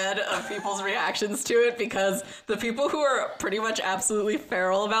spread of people's reactions to it, because the people who are pretty much absolutely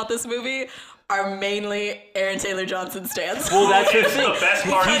feral about this movie are mainly Aaron Taylor Johnson stans. Well, that's the It's thing. the best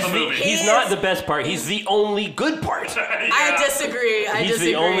part of the movie. He's not the best part. He's the only good part. I disagree. He's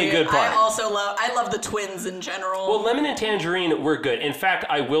the only good part. I love the twins in general. Well, Lemon and Tangerine were good. In fact,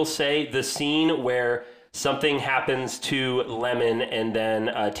 I will say the scene where something happens to Lemon and then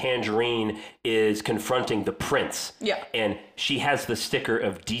Tangerine is confronting the prince. Yeah. And she has the sticker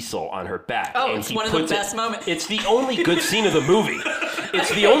of Diesel on her back. Oh, and it's he one of the puts it- best moments. It's the only good scene of the movie.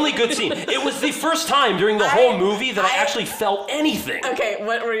 It's the only good scene. It was the first time during the whole movie that I actually felt anything. Okay,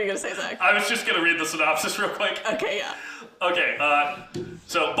 what were you going to say, Zack? I was just going to read the synopsis real quick. Okay, yeah. Okay,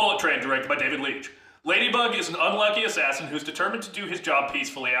 so Bullet Train, directed by David Leitch. Ladybug is an unlucky assassin who's determined to do his job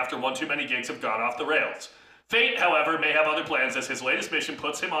peacefully after one too many gigs have gone off the rails. Fate, however, may have other plans, as his latest mission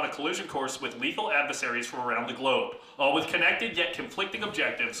puts him on a collision course with lethal adversaries from around the globe, all with connected yet conflicting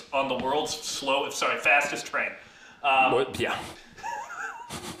objectives on the world's fastest train. Yeah.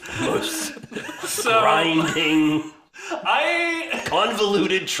 Most grinding,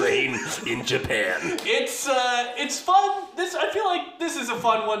 convoluted train in Japan. It's fun. I feel like this is a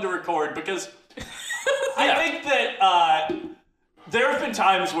fun one to record because I think that there have been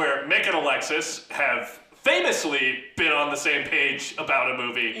times where Mick and Alexis have famously been on the same page about a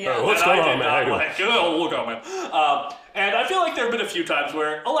movie. Yeah. What's that going I on, did man? not like. Oh, look on, man. And I feel like there have been a few times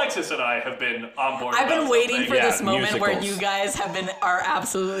where Alexis and I have been on board. I've been waiting for this moment musicals. where you guys are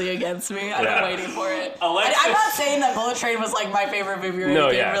absolutely against me. I've been waiting for it. Alexis, I'm not saying that Bullet Train was like my favorite movie or anything. No,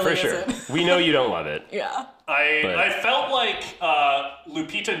 it yeah, really for sure. isn't. We know you don't love it. Yeah. I felt like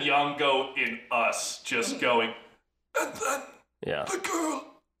Lupita Nyong'o in Us just going, and then the girl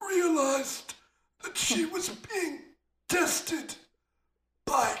realized that she was being tested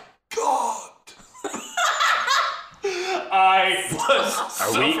by God. I was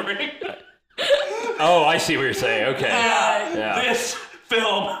suffering. Oh, I see what you're saying. Okay. Yeah. This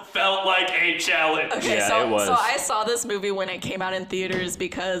film felt like a challenge. Okay, Yeah, it was. so I saw this movie when it came out in theaters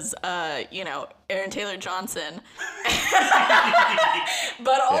because, Aaron Taylor Johnson,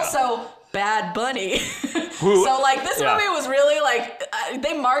 but also Bad Bunny. So like this movie was really like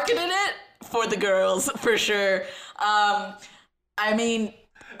they marketed it for the girls for sure. I mean.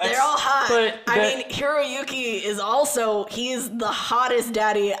 They're all hot. Hiroyuki is also, he's the hottest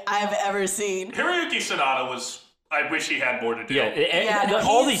daddy I've ever seen. Hiroyuki Sanada was, I wish he had more to do.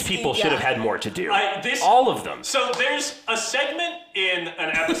 All these people should have had more to do. All of them. So there's a segment in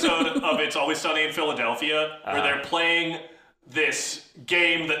an episode of It's Always Sunny in Philadelphia where they're playing this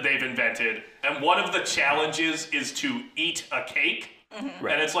game that they've invented, and one of the challenges is to eat a cake. Mm-hmm.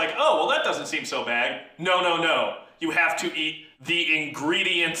 Right. And it's like, oh, well, that doesn't seem so bad. No. You have to eat the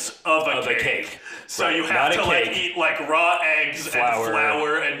ingredients of a cake. So you have to eat like raw eggs and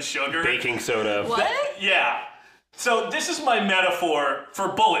flour and sugar. Baking soda. What? Yeah. So this is my metaphor for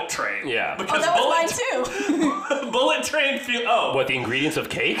Bullet Train. Yeah. Because that was mine too. Bullet Train What, the ingredients of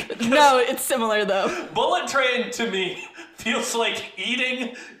cake? No, it's similar though. Bullet Train to me feels like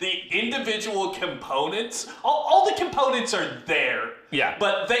eating the individual components. All the components are there. Yeah.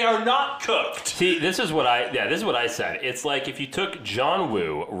 But they are not cooked. See, this is what I said. It's like if you took John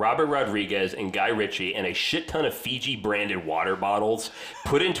Woo, Robert Rodriguez, and Guy Ritchie and a shit ton of Fiji branded water bottles,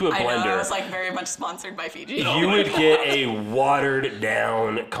 put into a blender. I know, I was like very much sponsored by Fiji. You would get a watered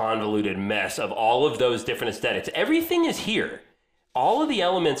down, convoluted mess of all of those different aesthetics. Everything is here. All of the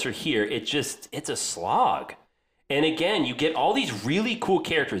elements are here. It's a slog. And again, you get all these really cool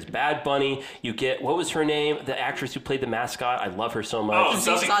characters. Bad Bunny. You get, what was her name? The actress who played the mascot. I love her so much. Oh,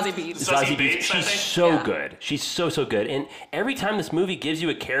 Zazie Beetz. Zazie Beetz. She's so good. She's so good. And every time this movie gives you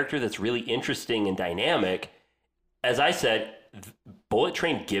a character that's really interesting and dynamic, as I said, Bullet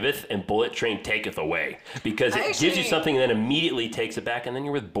Train giveth and Bullet Train taketh away. Because it gives you something and then immediately takes it back, and then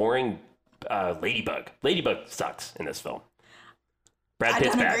you're with boring Ladybug. Ladybug sucks in this film. Brad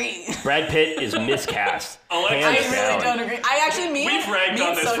Pitt's bad. Agree. Brad Pitt is miscast. I really don't agree. We've ragged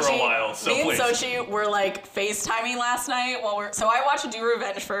on this for a while, so me please. and Sochi were like FaceTiming last night so I watched Do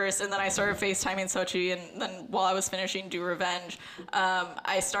Revenge first, and then I started FaceTiming Sochi, and then while I was finishing Do Revenge,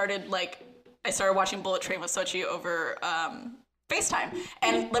 I started watching Bullet Train with Sochi over FaceTime.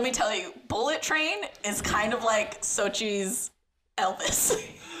 And let me tell you, Bullet Train is kind of like Sochi's Elvis.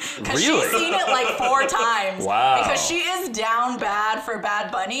 Because Really? she's seen it like 4 times. Wow. Because she is down bad for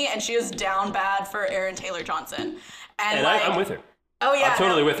Bad Bunny, and she is down bad for Aaron Taylor Johnson. And I'm with her. Oh yeah, I'm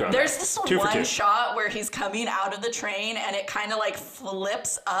totally with her on There's that. this 2 for 2. one shot where he's coming out of the train, and it kind of like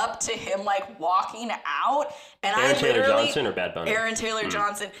flips up to him like walking out. And Aaron Taylor Johnson or Bad Bunny? Aaron Taylor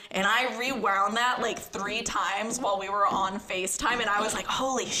Johnson. And I rewound that like 3 times while we were on FaceTime, and I was like,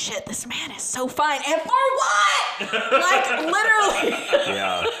 holy shit, this man is so fine. And for what? Like literally.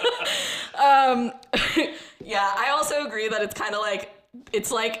 Yeah. Yeah, I also agree that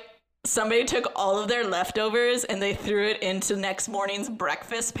it's like somebody took all of their leftovers and they threw it into next morning's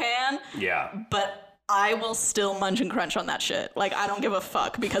breakfast pan. Yeah. But I will still munch and crunch on that shit. Like, I don't give a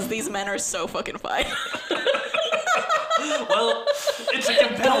fuck because these men are so fucking fine. Well, it's a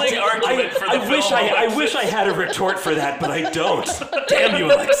compelling argument for the film. I wish I had a retort for that, but I don't. Damn you,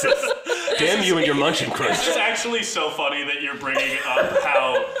 Alexis. Damn you and your munch and crunch. It's actually so funny that you're bringing up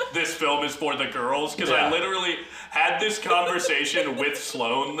how this film is for the girls, because I literally had this conversation with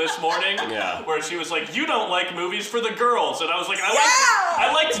Sloan this morning, where she was like, "You don't like movies for the girls," and I was like,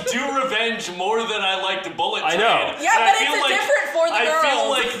 "I liked Do Revenge more than I liked Bullet Train." I know. Yeah, but it's different for the girls.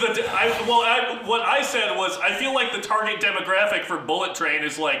 I feel like what I said was, I feel like the target demographic for Bullet Train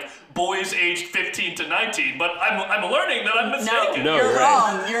is like boys aged 15 to 19, but I'm learning that I'm mistaken. No, you're right.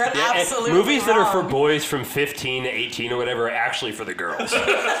 wrong. You're absolutely movies that are for wrong. boys from 15 to 18 or whatever are actually for the girls.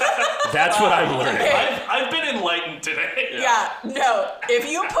 That's what I'm learning. Okay. I've been enlightened today. Yeah, no. If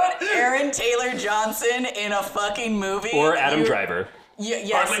you put Aaron Taylor Johnson in a fucking movie, Or Adam Driver.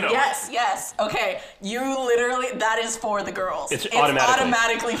 Yes. Okay, you literally, that is for the girls. It's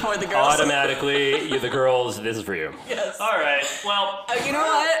automatically for the girls. Automatically, you're the girls, this is for you. Yes. All right, well. You know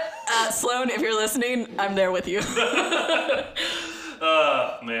what? Sloan, if you're listening, I'm there with you.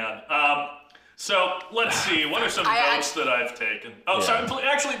 Man. So, let's see. What are some votes that I've taken? Oh, sorry.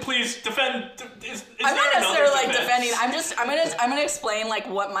 Actually, please defend. I'm not necessarily defending. I'm gonna explain like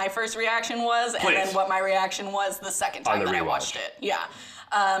what my first reaction was, and then what my reaction was the second time that I watched it. Yeah.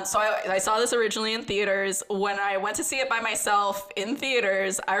 So I saw this originally in theaters. When I went to see it by myself in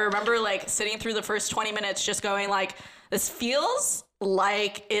theaters, I remember like sitting through the first 20 minutes, just going like, this feels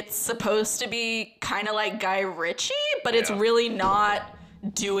like it's supposed to be kind of like Guy Ritchie, but it's really not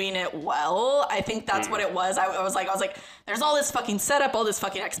doing it well. I think that's what it was. I was like, there's all this fucking setup, all this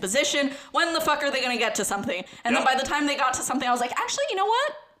fucking exposition. When the fuck are they gonna get to something? And then by the time they got to something, I was like, actually, you know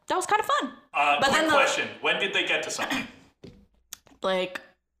what? That was kind of fun. But quick question: when did they get to something? Like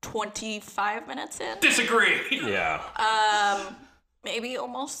 25 minutes in. Disagree. Yeah. Maybe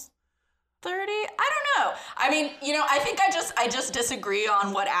almost 30. I don't know. I mean, you know, I think I just disagree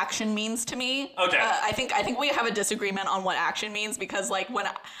on what action means to me. Okay. I think we have a disagreement on what action means, because like when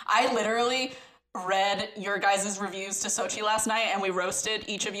I literally read your guys' reviews to Sochi last night and we roasted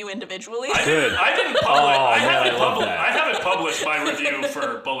each of you individually. I didn't publish. I haven't published my review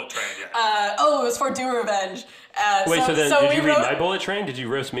for Bullet Train yet. It was for Do Revenge. Wait, so did you read my Bullet Train? Did you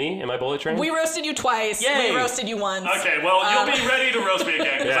roast me in my Bullet Train? We roasted you twice. Yay. We roasted you once. Okay, well, you'll be ready to roast me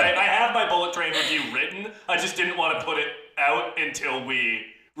again, because I have my Bullet Train review written. I just didn't want to put it out until we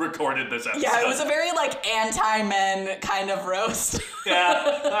recorded this episode. Yeah, it was a very like anti-men kind of roast.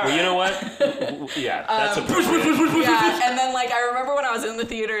 Yeah. All right. Well, you know what? Yeah, that's appropriate. Yeah, and then like I remember when I was in the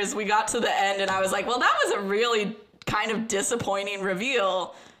theaters, we got to the end and I was like, well, that was a really kind of disappointing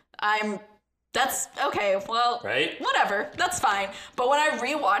reveal. That's okay, well, whatever, that's fine. But when I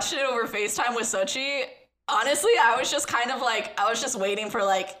rewatched it over FaceTime with Sochi, honestly, I was just kind of like, I was just waiting for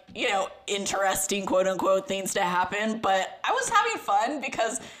like, you know, interesting quote unquote things to happen. But I was having fun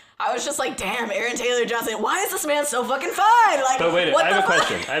because I was just like, damn, Aaron Taylor Johnson, why is this man so fucking fun? Like, but wait, I have a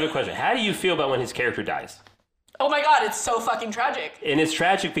question. How do you feel about when his character dies? Oh my god, it's so fucking tragic. And it's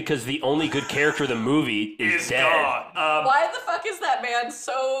tragic because the only good character of the movie is dead. Gone. Why the fuck is that man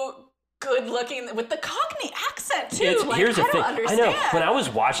so good looking with the Cockney accent too? Here's the thing. Understand. I know. When I was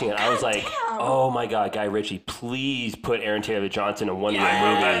watching it, I was like, damn. "Oh my god, Guy Ritchie, please put Aaron Taylor Johnson in one of your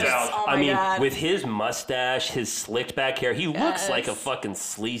Yes. movies." Oh I mean, god. with his mustache, his slicked back hair, he looks like a fucking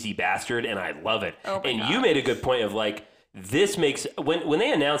sleazy bastard, and I love it. Oh and you made a good point of like, this makes when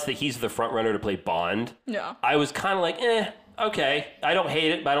they announced that he's the front runner to play Bond. Yeah. I was kind of like, okay, I don't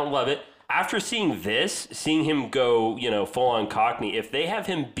hate it, but I don't love it. After seeing him go, you know, full on Cockney, if they have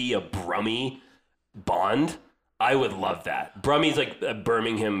him be a Brummy Bond, I would love that. Brummy's like a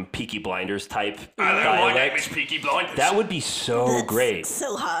Birmingham Peaky Blinders type My name is Peaky Blinders. That would be so great.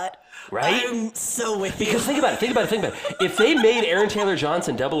 So hot. Right? I'm so with you. Because think about it. If they made Aaron Taylor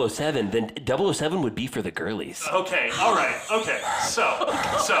Johnson 007, then 007 would be for the girlies. Okay, all right, okay. So.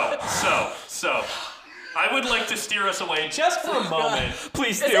 I would like to steer us away just for a moment.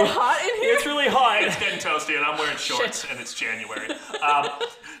 Please do. Is it hot in here? It's really hot. It's getting toasty, and I'm wearing shorts, and it's January.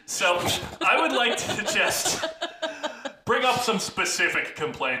 So I would like to just bring up some specific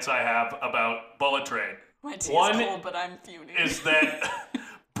complaints I have about Bullet Train. My tea is cold, but I'm fuming. Is that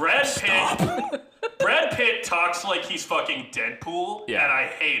Brad Pitt talks like he's fucking Deadpool, and I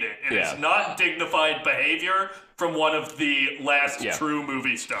hate it. It is not dignified behavior from one of the last true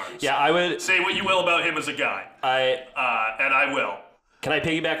movie stars. Yeah, I would say what you will about him as a guy. And I will. Can I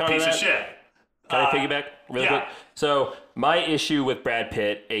piggyback on Piece that? of shit. Can I piggyback really quick? So my issue with Brad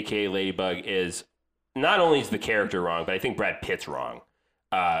Pitt, aka Ladybug, is not only is the character wrong, but I think Brad Pitt's wrong.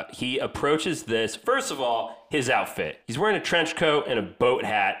 He approaches this, first of all, his outfit. He's wearing a trench coat and a boat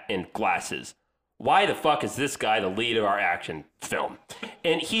hat and glasses. Why the fuck is this guy the lead of our action film?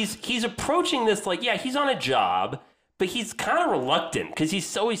 And he's approaching this like, he's on a job, but he's kind of reluctant because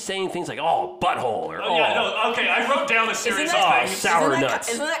he's always saying things like, oh, butthole, or okay, I wrote down a series of things. Sour nuts.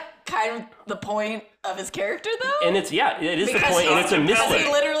 Isn't that kind of the point of his character, though? And it is the point, and it's a mistake.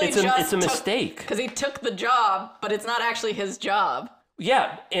 It's a mistake. Because he took the job, but it's not actually his job.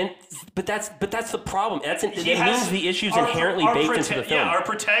 Yeah, but that's the problem. It means the issue's inherently baked into the film. Yeah, our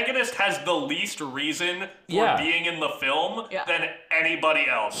protagonist has the least reason for being in the film than anybody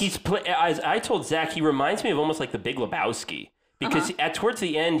else. As I told Zack, he reminds me of almost like the Big Lebowski. Because towards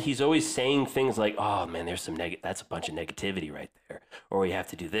the end, he's always saying things like, "Oh man, there's some that's a bunch of negativity right there," or "You have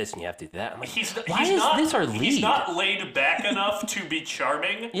to do this and you have to do that." I'm like, why is this our lead? He's not laid back enough to be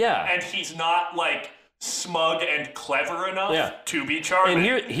charming. Yeah, and he's not like smug and clever enough to be charming.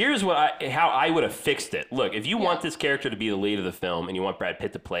 And here's how I would have fixed it. Look, if you want this character to be the lead of the film and you want Brad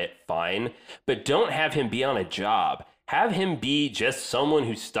Pitt to play it, fine. But don't have him be on a job. Have him be just someone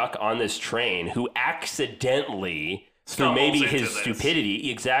who's stuck on this train who accidentally, through maybe his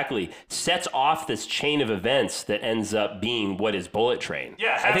stupidity, sets off this chain of events that ends up being what is Bullet Train.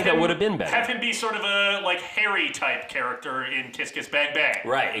 Yeah, I think that would have been better. Have him be sort of a Harry type character in Kiss Kiss Bang Bang.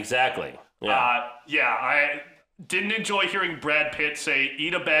 Right, exactly. Yeah. I didn't enjoy hearing Brad Pitt say,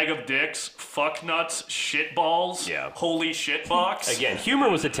 "Eat a bag of dicks, fuck nuts, shit balls, holy shit box." Again, humor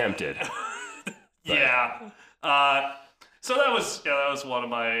was attempted. Yeah. So that was one of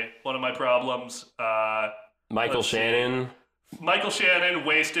my problems. Michael Shannon,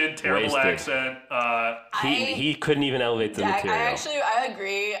 wasted, terrible accent. He couldn't even elevate the material. I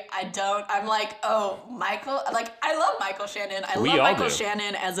agree. I'm like, oh, Michael. Like, I love Michael Shannon. I love Michael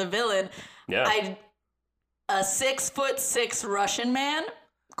Shannon as a villain. Yeah. A 6'6" Russian man?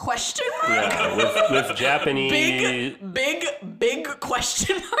 Question mark? Yeah, with Japanese... Big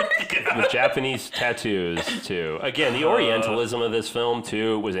question mark? With Japanese tattoos, too. Again, the Orientalism of this film,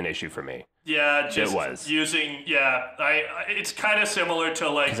 too, was an issue for me. Yeah, just using... Yeah, it's kind of similar to,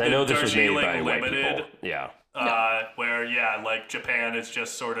 like, the I know this was made by Darjeeling white Limited. people. Yeah. Where, like, Japan is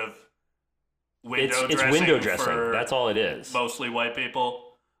just sort of window it's dressing. Window dressing. For that's all it is. Mostly white people.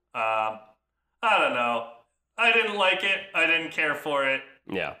 I don't know. I didn't like it. I didn't care for it.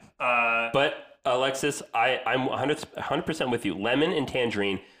 Yeah. But, Alexis, I'm 100% with you. Lemon and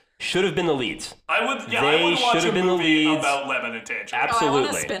Tangerine should have been the leads. I would watch a movie about Lemon and Tangerine. Absolutely. I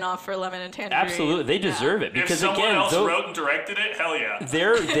want a spin-off for Lemon and Tangerine. Absolutely. They deserve it. Because, if someone else wrote and directed it, hell yeah.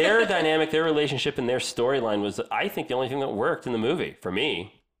 Their dynamic, their relationship, and their storyline was, I think, the only thing that worked in the movie for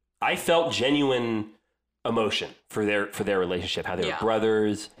me. I felt genuine emotion for their relationship, how they were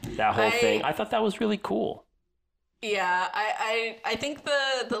brothers, that whole thing. I thought that was really cool. Yeah, I think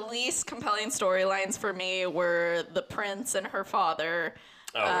the least compelling storylines for me were the prince and her father.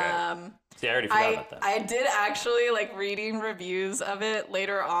 Okay. See, I already forgot about that. I did actually, like, reading reviews of it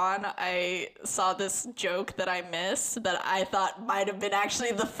later on, I saw this joke that I missed that I thought might have been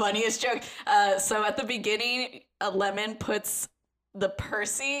actually the funniest joke. So at the beginning, Lemon puts the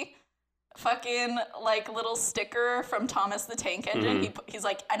Percy fucking, like, little sticker from Thomas the Tank Engine. Mm-hmm. He's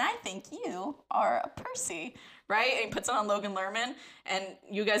like, and I think you are a Percy. Right? And he puts it on Logan Lerman. And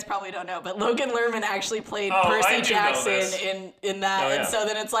you guys probably don't know, but Logan Lerman actually played Percy Jackson in that. And so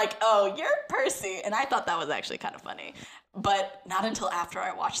then it's like, oh, you're Percy. And I thought that was actually kind of funny. But not until after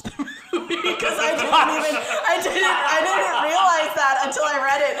I watched the movie, because I didn't realize that until I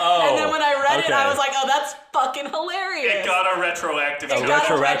read it. And then when I read it, I was like, oh, that's fucking hilarious. It got a retroactive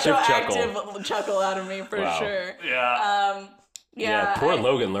chuckle out of me for sure. Yeah. Yeah, poor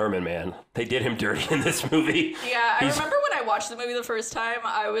Logan Lerman, man. They did him dirty in this movie. Yeah, I remember when I watched the movie the first time,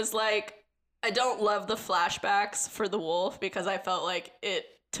 I was like, I don't love the flashbacks for the wolf because I felt like it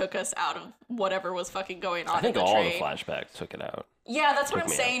took us out of whatever was fucking going on. I think in the all train. the flashbacks took it out. Yeah, that's what I'm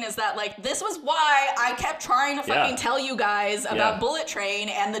saying is that, like, this was why I kept trying to fucking tell you guys about Bullet Train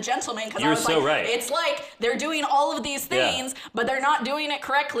and The Gentleman, because I was like, it's like they're doing all of these things, but they're not doing it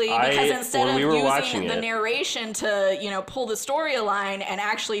correctly because instead of using the narration to, you know, pull the storyline and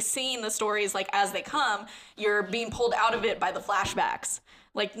actually seeing the stories, like, as they come, you're being pulled out of it by the flashbacks.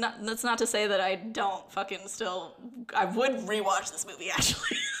 Like, that's not to say that I don't fucking still... I would rewatch this movie,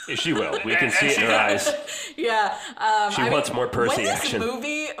 actually. She will. We can see it in her eyes. Yeah. She wants more Percy action. When this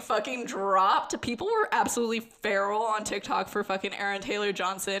movie fucking dropped, people were absolutely feral on TikTok for fucking Aaron Taylor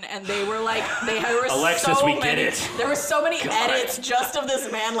Johnson, and they were like... Alexis, so we many, get it. There were so many edits just of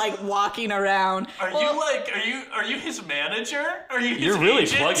this man, like, walking around. Are you his manager? Are you his You're really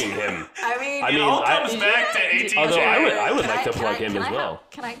agent? plugging him. I mean... It all comes back to 18. Although I would like to plug him as well.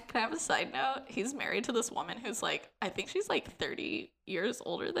 Can I have a side note? He's married to this woman who's like, I think she's like 30 years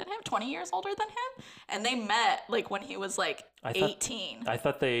older than him, 20 years older than him. And they met like when he was like 18. I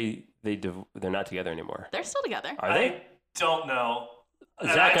thought they're not together anymore. They're still together. Are they? I don't know.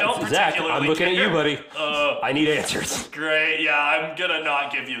 Zach, I'm looking at you, buddy. I need answers. Great. Yeah, I'm gonna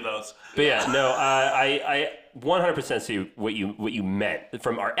not give you those. But yeah, no, I 100% see what you meant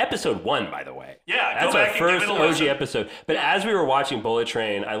from our episode 1, by the way. Yeah, that's our first OG listen. episode. But as we were watching Bullet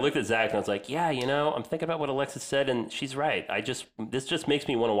Train, I looked at Zack and I was like, yeah, you know, I'm thinking about what Alexis said, and she's right. This just makes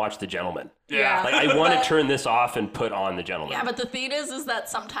me want to watch The Gentleman. Yeah. Like I want to turn this off and put on The Gentleman. Yeah, but the thing is that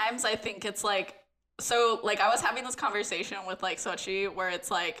sometimes I think it's like, so like I was having this conversation with like Sochi where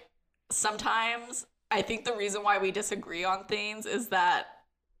it's like sometimes I think the reason why we disagree on things is that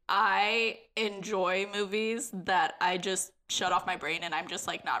I enjoy movies that I just shut off my brain and I'm just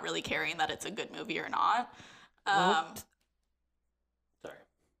like not really caring that it's a good movie or not. Sorry.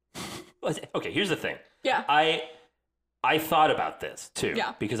 Okay, here's the thing. Yeah. I thought about this too.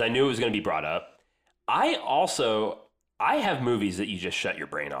 Yeah. Because I knew it was going to be brought up. I have movies that you just shut your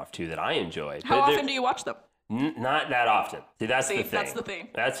brain off to that I enjoy. How often do you watch them? Not that often. See, that's the thing.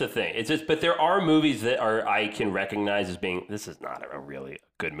 That's the thing. It's just, but there are movies that I can recognize as being, this is not a really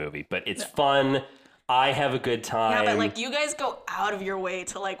good movie, but it's fun. I have a good time. Yeah, but like you guys go out of your way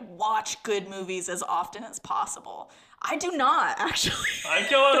to like watch good movies as often as possible. I do not, actually. I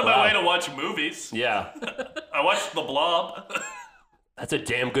go out of my way to watch movies. Yeah. I watched The Blob. That's a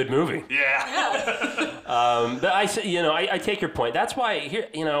damn good movie. Yeah. But I take your point. That's why here,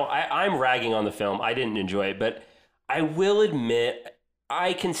 I'm ragging on the film. I didn't enjoy it, but I will admit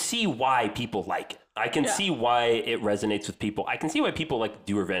I can see why people like it. I can see why it resonates with people. I can see why people like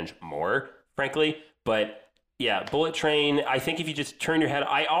Do Revenge more, frankly. But yeah, Bullet Train, I think if you just turn your head,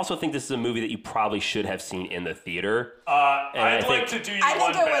 I also think this is a movie that you probably should have seen in the theater. I'd like to do you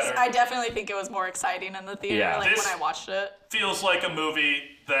one better. I definitely think it was more exciting in the theater, when I watched it. Feels like a movie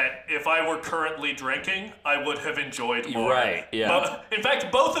that if I were currently drinking, I would have enjoyed more. Right, yeah. But, in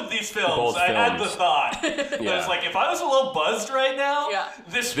fact, both of these films, I had the thought. It was like, if I was a little buzzed right now,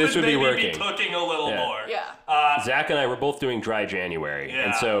 this would maybe be cooking a little more. Yeah. Zach and I were both doing Dry January,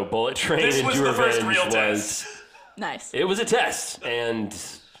 and so Bullet Train and Do Revenge was... Nice. It was a test, and...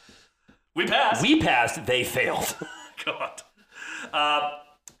 We passed. They failed. God.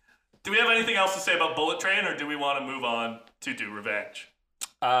 Do we have anything else to say about Bullet Train, or do we want to move on to Do Revenge?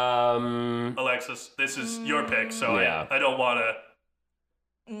 Alexis, this is your pick, so I don't want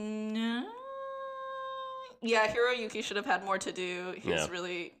to... No. Yeah, Hiroyuki should have had more to do.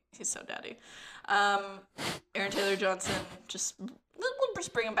 He's so daddy. Aaron Taylor Johnson, we'll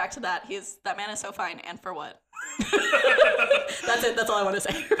just bring him back to that. That man is so fine, and for what? That's it. That's all I want to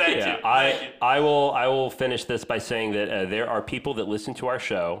say. Thank you. I will finish this by saying that there are people that listen to our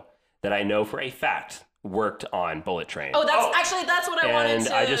show that I know for a fact worked on Bullet Train. Oh, that's what I wanted to...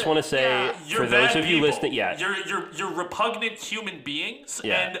 And I just want to say, for those of you listening, you're repugnant human beings,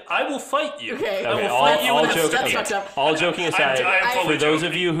 and I will fight you. Okay. I will fight you. All joking aside, for those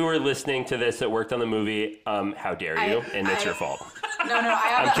of you who are listening to this that worked on the movie, how dare you? And it's your fault. No,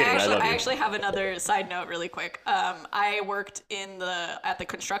 I'm kidding. I actually have another side note really quick. I worked at the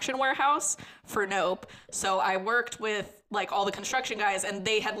construction warehouse for Nope, so I worked with like all the construction guys, and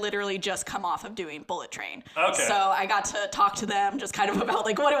they had literally just come off of doing Bullet Train. Okay. So I got to talk to them just kind of about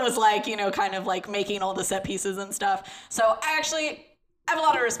like what it was like, kind of like making all the set pieces and stuff. So I actually have a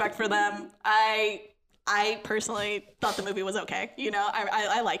lot of respect for them. I personally thought the movie was okay.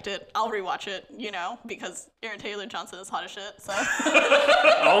 I liked it. I'll rewatch it, because Aaron Taylor Johnson is hot as shit. So.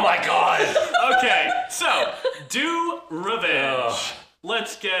 Oh my God. Okay, so Do Revenge.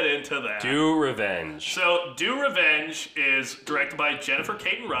 Let's get into that. Do Revenge. So, Do Revenge is directed by Jennifer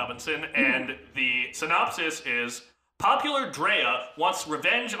Kaytin Robinson, and the synopsis is, popular Drea wants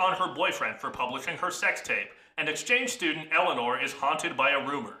revenge on her boyfriend for publishing her sex tape, and exchange student Eleanor is haunted by a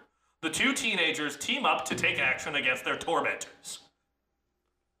rumor. The two teenagers team up to take action against their tormentors.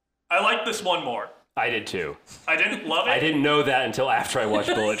 I like this one more. I did too. I didn't love it. I didn't know that until after I watched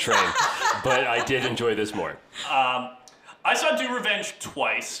Bullet Train, but I did enjoy this more. I saw Do Revenge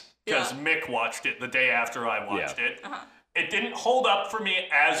twice, because Mick watched it the day after I watched it. Uh-huh. It didn't hold up for me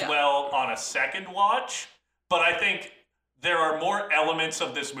as well on a second watch, but I think there are more elements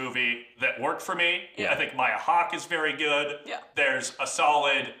of this movie that work for me. I think Maya Hawke is very good. There's a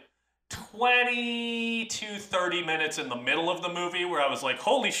solid 20 to 30 minutes in the middle of the movie where I was like,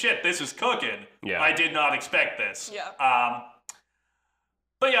 holy shit, this is cooking. I did not expect this. But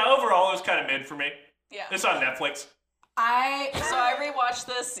yeah, overall, it was kind of mid for me. It's on Netflix. I rewatched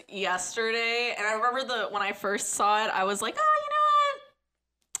this yesterday, and I remember when I first saw it, I was like, oh, you know what?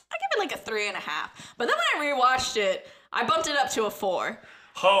 I'll give it like a 3.5. But then when I rewatched it, I bumped it up to a 4.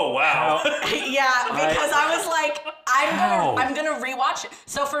 Oh, wow. Because I was like, I'm gonna rewatch it.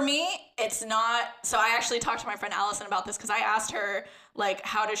 So for me, it's not. So I actually talked to my friend Allison about this because I asked her like,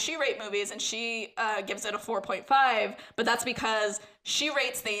 how does she rate movies, and she gives it a 4.5. But that's because she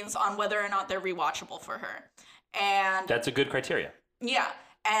rates things on whether or not they're rewatchable for her. And that's a good criteria. Yeah.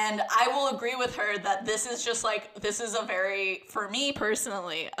 And I will agree with her that this is for me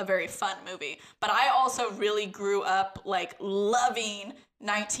personally, a very fun movie. But I also really grew up like loving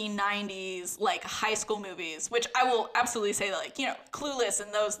 1990s like high school movies, which I will absolutely say that, like, Clueless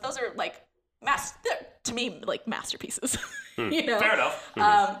and those are like to me like masterpieces. Fair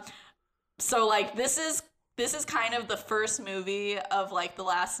enough. So like this is kind of the first movie of like the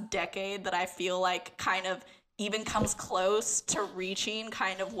last decade that I feel like kind of even comes close to reaching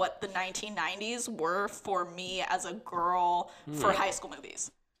kind of what the 1990s were for me as a girl for high school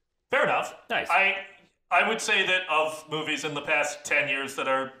movies. Fair enough. Nice. I would say that of movies in the past 10 years that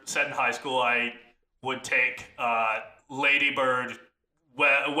are set in high school, I would take Lady Bird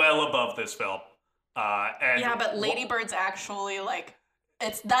well above this film. Yeah, but Lady Bird's actually like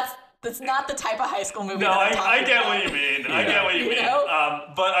that's not the type of high school movie. No, that I get what you mean. I get what you mean. Know?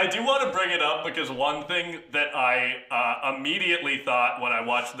 But I do want to bring it up because one thing that I immediately thought when I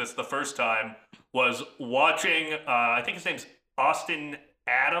watched this the first time was watching. I think his name's Austin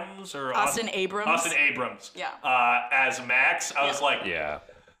Abrams. Austin Abrams. Yeah. As Max, I was like, yeah.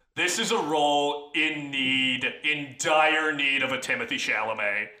 This is a role in dire need of a Timothy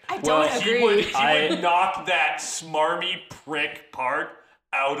Chalamet. I don't agree. He would knock that smarmy prick part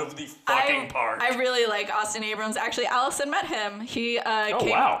out of the fucking park. I really like Austin Abrams. Actually, Allison met him. He came,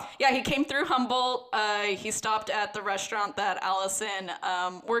 wow. Yeah, he came through Humboldt. He stopped at the restaurant that Allison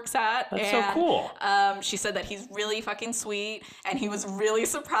works at. That's so cool. She said that he's really fucking sweet, and he was really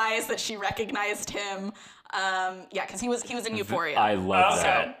surprised that she recognized him. Yeah, because he was in Euphoria. I love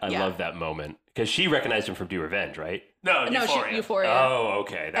that. So, I love that moment. Because she recognized him from Do Revenge, right? No, Euphoria. Euphoria. Oh,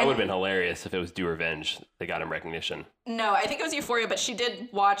 okay. That would have been hilarious if it was Do Revenge. They got him recognition. No, I think it was Euphoria, but she did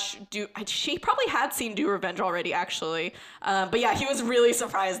watch she probably had seen Do Revenge already, actually. But yeah, he was really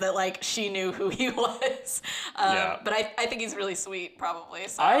surprised that like she knew who he was. But I think he's really sweet, probably.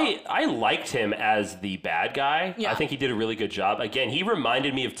 So. I liked him as the bad guy. Yeah. I think he did a really good job. Again, he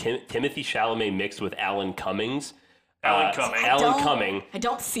reminded me of Timothy Chalamet mixed with Alan Cummings. Alan Cumming. I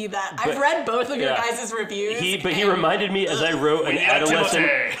don't see that. I've read both of your guys' reviews. He reminded me, as I wrote, an adolescent.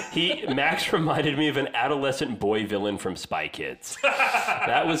 Timothy. Max reminded me of an adolescent boy villain from Spy Kids.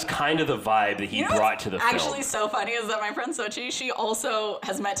 That was kind of the vibe that he brought to the film. Actually, so funny is that my friend Sochi, she also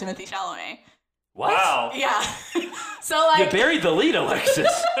has met Timothy Chalamet. What? Wow. Yeah. So like You buried the lead, Alexis.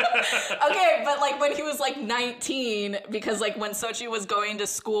 Okay, but like when he was like 19, because like when Sochi was going to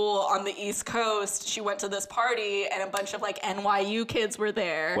school on the East Coast, she went to this party and a bunch of like NYU kids were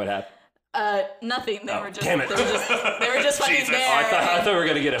there. What happened? Nothing. They were just damn it. they were just fucking Jesus. there. I thought we were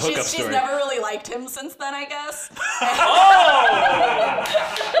gonna get a hookup She's story. never really liked him since then, I guess.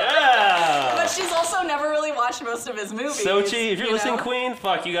 Yeah. But she's also never really watched most of his movies. Sochi, if you're you listening, know? Queen,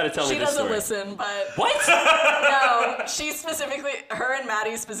 fuck, you gotta tell me She this doesn't story. listen, but What? no, her and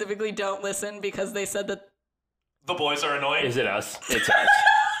Maddie specifically don't listen because they said that The boys are annoying. Is it us? It's us.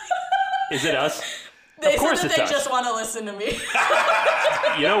 Is it us? they Of course said that it's they us. just want to listen to me.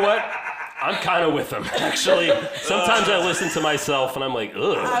 You know what? I'm kind of with them, actually. Sometimes I listen to myself and I'm like,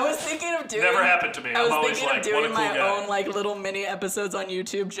 ugh. I was thinking of doing. Never happened to me. I was I'm always thinking like, of what a doing cool my guy. own like little mini episodes on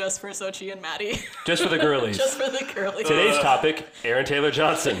YouTube just for Sochi and Maddie. Just for the girlies. Just for the girlies. Today's topic, Aaron Taylor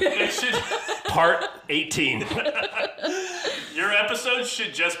Johnson, It should, part 18. your episodes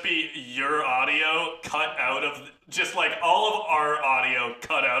should just be your audio cut out of, just like all of our audio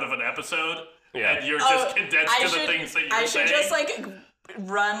cut out of an episode. Yeah. And you're just condensed to the things that you're I saying. should just like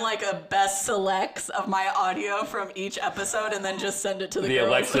run like a best selects of my audio from each episode and then just send it to the The girls.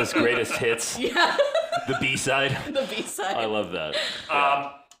 Alexis greatest hits. Yeah. The B-side. The B-side. I love that.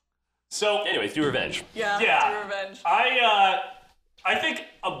 Yeah. So, Anyways, Do Revenge. Yeah. Yeah. Revenge. I think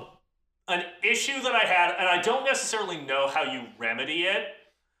an issue that I had, and I don't necessarily know how you remedy it,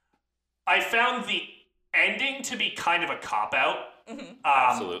 I found the ending to be kind of a cop-out.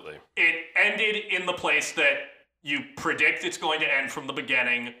 Absolutely. It ended in the place that you predict it's going to end from the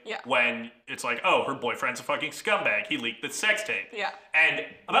beginning when it's like, oh, her boyfriend's a fucking scumbag. He leaked the sex tape. Yeah. And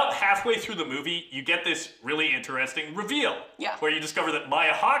about halfway through the movie, you get this really interesting reveal. Yeah. Where you discover that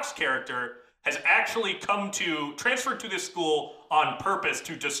Maya Hawke's character has actually transferred to this school on purpose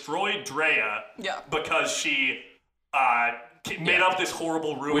to destroy Drea. Yeah. Because she made up this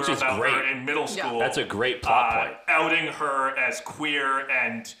horrible rumor Which is about great. her in middle school. That's a great plot point. Outing her as queer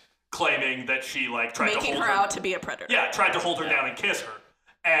and claiming that she like tried to Making hold her out to be a predator. Yeah, tried to hold her down and kiss her.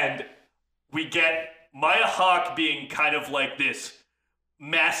 And we get Maya Hawke being kind of like this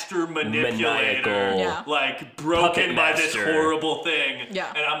master manipulator, Maniacal. Yeah. like broken Puppet by this master. horrible thing.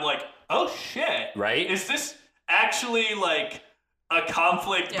 Yeah. And I'm like, oh shit. Right? Is this actually like a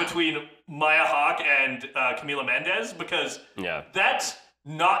conflict between Maya Hawke and Camila Mendez? Because that's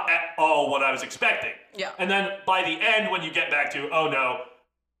not at all what I was expecting. Yeah. And then by the end, when you get back to, oh no,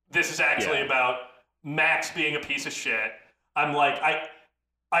 this is actually about Max being a piece of shit, I'm like,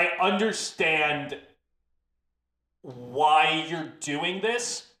 I understand why you're doing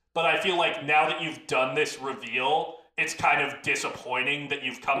this, but I feel like now that you've done this reveal, it's kind of disappointing that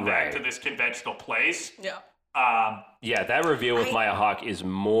you've come back to this conventional place. Yeah. Yeah, that reveal with Maya Hawke is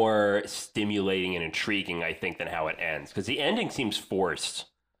more stimulating and intriguing, I think, than how it ends. Because the ending seems forced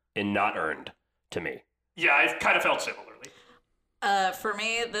and not earned to me. Yeah, I kind of felt similarly. For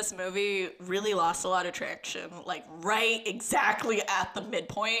me, this movie really lost a lot of traction, like right exactly at the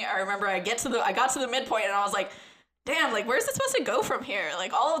midpoint. I remember I got to the midpoint and I was like, damn, like where's it supposed to go from here?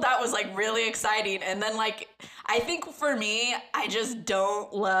 Like all of that was like really exciting. And then like, I think for me, I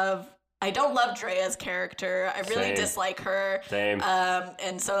don't love Drea's character. I really dislike her. Same.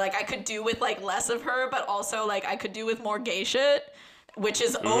 And so like I could do with like less of her, but also like I could do with more gay shit, which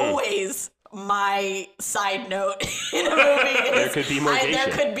is always my side note in a movie. There could be more gay shit. There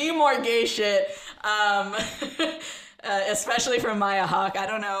could be more gay shit. Especially from Maya Hawke. I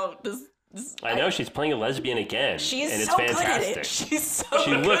don't know. I know she's playing a lesbian again. She's and it's so fantastic. good at it. She's so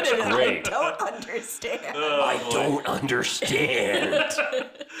She good looks at it. great. I don't understand. I don't understand.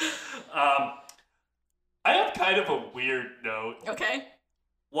 I have kind of a weird note. Okay.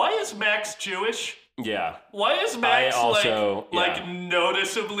 Why is Max Jewish? Yeah. Why is Max also, like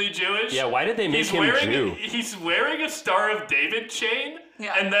noticeably Jewish? Yeah, why did they make him Jew? He's wearing a Star of David chain,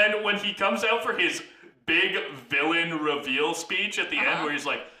 and then when he comes out for his big villain reveal speech at the end where he's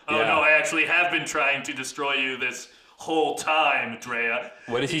like, oh no, I actually have been trying to destroy you this whole time, Drea.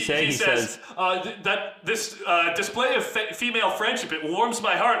 What does he say? He says that this display of female friendship, it warms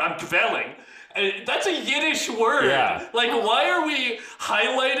my heart. I'm kvelling. That's a Yiddish word. Yeah. Like, why are we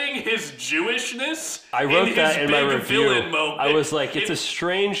highlighting his Jewishness? I wrote that in my review. Moment? I was like, it's a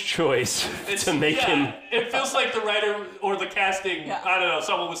strange choice to make him. It feels like the writer or the casting, I don't know,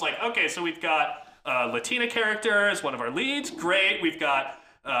 someone was like, okay, so we've got a Latina character as one of our leads. Great. We've got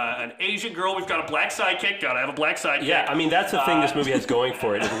an Asian girl. We've got a black sidekick. Gotta have a black sidekick. Yeah, I mean, that's the thing this movie has going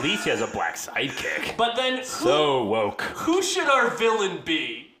for it. At least he has a black sidekick. But then, so woke. Who should our villain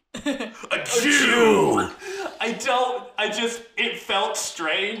be? A Jew. It felt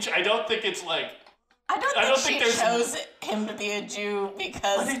strange. I don't think it's like. I don't think she chose him to be a Jew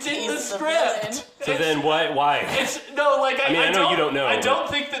because he's in the script. So then why? I know you don't know. I don't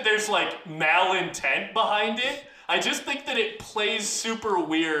think that there's like malintent behind it. I just think that it plays super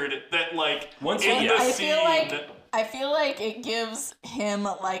weird that like I feel like it gives him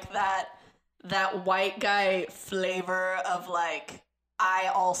like that white guy flavor of like,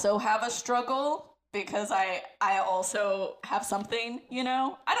 I also have a struggle because I also have something, you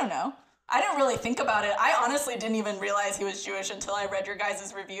know? I don't know. I didn't really think about it. I honestly didn't even realize he was Jewish until I read your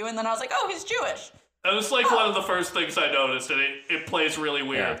guys' review, and then I was like, oh, he's Jewish. It was like one of the first things I noticed, and it plays really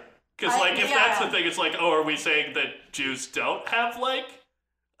weird. Because if that's the thing, it's like, oh, are we saying that Jews don't have like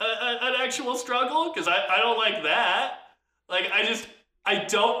an actual struggle? Because I don't like that. Like, I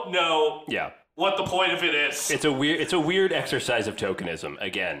don't know what the point of it is. It's a weird exercise of tokenism.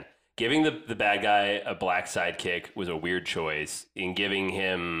 Again, giving the bad guy a black sidekick was a weird choice. In giving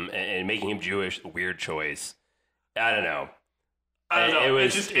him and making him Jewish, a weird choice. I don't know.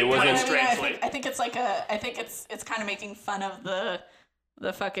 It wasn't strangely. I think it's like it's kind of making fun of the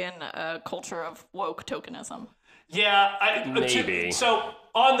fucking culture of woke tokenism. Yeah, maybe. So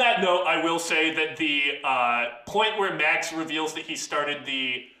on that note, I will say that the point where Max reveals that he started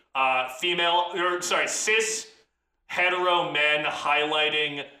the cis hetero men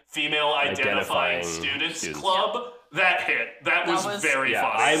highlighting female identifying students club, that hit. That was very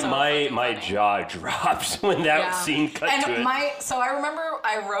funny. My jaw dropped when that scene cut to it. So I remember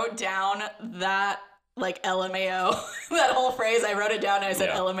I wrote down that like LMAO, that whole phrase. I wrote it down and I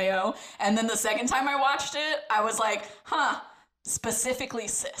said LMAO. And then the second time I watched it, I was like, specifically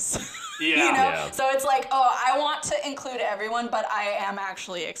cis. Yeah. You know? Yeah. So it's like, I want to include everyone, but I am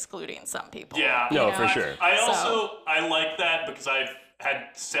actually excluding some people. Yeah. No, for sure. I like that because I've had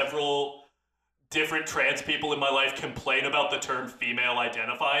several different trans people in my life complain about the term female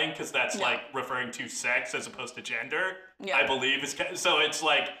identifying because that's like referring to sex as opposed to gender, I believe. So it's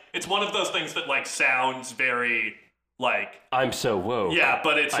like, it's one of those things that like sounds very like... I'm so woke. Yeah,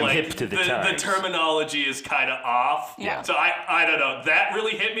 but it's I'm like hip to the times. terminology is kind of off. Yeah. So I don't know. That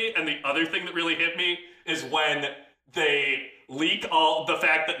really hit me. And the other thing that really hit me is when they leak all the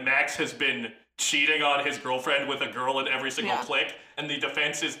fact that Max has been cheating on his girlfriend with a girl in every single click. And the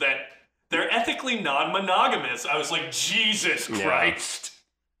defense is that they're ethically non-monogamous. I was like, Jesus Christ.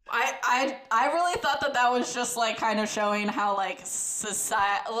 I really thought that was just like kind of showing how like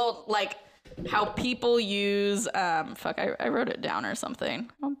society, a little like how people use I wrote it down or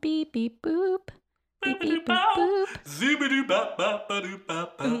something. Oh, beep beep boop. Beep beep boop boop. Zibbity bop bop ba doop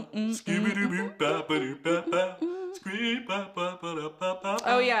bop bop. Skibidi boop bop ba doop bop bop.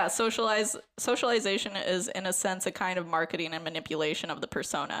 Oh yeah, socialization is in a sense a kind of marketing and manipulation of the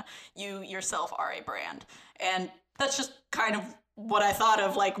persona. You yourself are a brand, and that's just kind of what I thought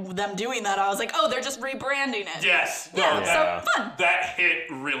of, like them doing that. I was like, oh, they're just rebranding it. Yes. So fun. That hit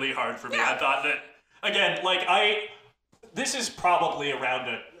really hard for me. Yeah. I thought that, again, like this is probably around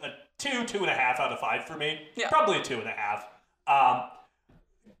a 2.5 out of 5 for me. Yeah. Probably a 2.5.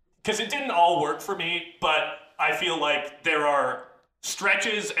 Because it didn't all work for me, but I feel like there are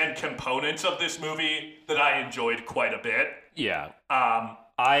stretches and components of this movie that I enjoyed quite a bit. Yeah.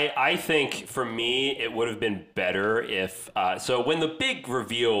 I think for me it would have been better if so when the big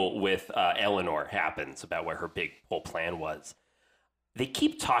reveal with Eleanor happens about what her big whole plan was, they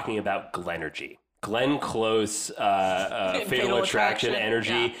keep talking about Glenergy. Glenn Close, fatal attraction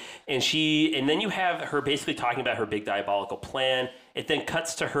energy, yeah. and then you have her basically talking about her big diabolical plan. It then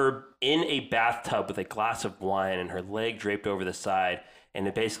cuts to her in a bathtub with a glass of wine and her leg draped over the side, and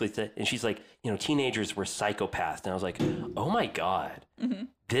it basically and she's like, teenagers were psychopaths, and I was like, oh my god,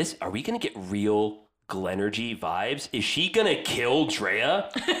 are we gonna get real Glenergy vibes? Is she gonna kill Drea?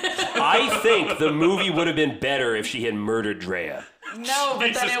 I think the movie would have been better if she had murdered Drea. No,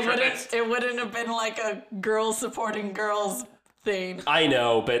 but then Jesus it wouldn't have been like a girls supporting girls thing. I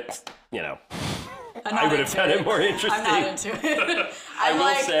know, but I would have found it more interesting. I'm not into it.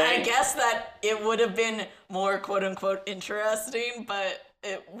 I guess that it would have been more quote unquote interesting, but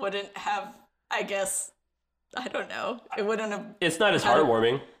it wouldn't have, I guess, I don't know. It wouldn't have. It's not as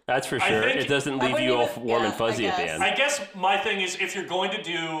heartwarming, that's for sure. It doesn't leave you all warm and fuzzy at the end. I guess my thing is, if you're going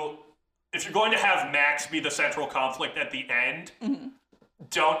to have Max be the central conflict at the end,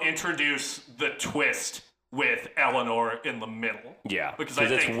 don't introduce the twist with Eleanor in the middle. Yeah, because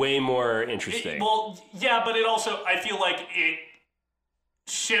it's way more interesting. But it also, I feel like it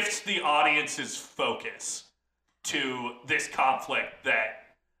shifts the audience's focus to this conflict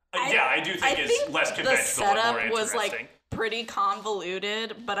that, I do think is less conventional and more interesting. The setup was like pretty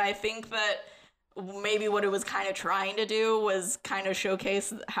convoluted, but I think that maybe what it was kind of trying to do was kind of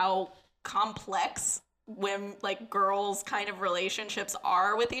showcase how complex when like girls kind of relationships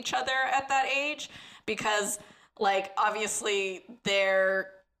are with each other at that age, because like obviously they're,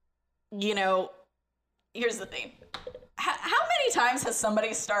 here's the thing. How many times has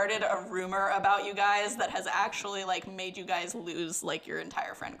somebody started a rumor about you guys that has actually like made you guys lose like your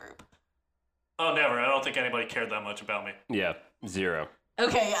entire friend group? Oh, never. I don't think anybody cared that much about me. Yeah, 0.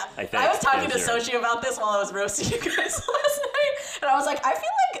 Okay, yeah. I was talking to Sochi about this while I was roasting you guys last night, and I was like, I feel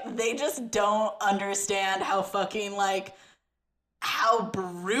like they just don't understand how fucking like how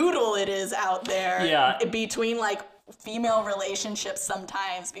brutal it is out there between like female relationships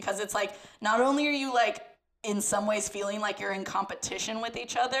sometimes, because it's like not only are you like in some ways feeling like you're in competition with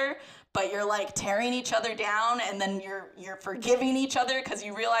each other, but you're like tearing each other down, and then you're forgiving each other because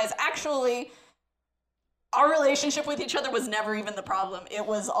you realize actually our relationship with each other was never even the problem. It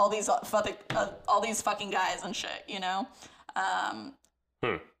was all these fucking guys and shit,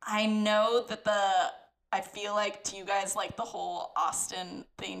 I know that I feel like to you guys like the whole Austin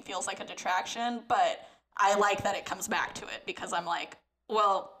thing feels like a detraction, but I like that it comes back to it because I'm like,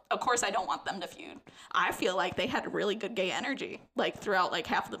 well, of course I don't want them to feud. I feel like they had really good gay energy like throughout like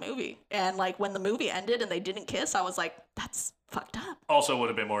half of the movie. And like when the movie ended and they didn't kiss, I was like, that's fucked up. Also would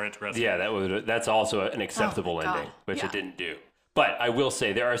have been more interesting. Yeah, that's also an acceptable ending, which it didn't do. But I will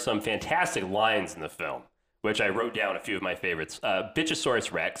say there are some fantastic lines in the film, which I wrote down a few of my favorites.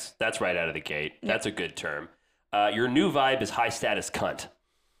 Bitchosaurus Rex, that's right out of the gate. That's a good term. Your new vibe is high status cunt.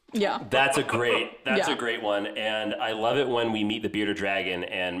 Yeah. That's a great one. And I love it when we meet the bearded dragon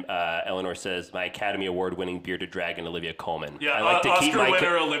and Eleanor says, my Academy Award winning bearded dragon, Olivia Colman. Yeah, I like to keep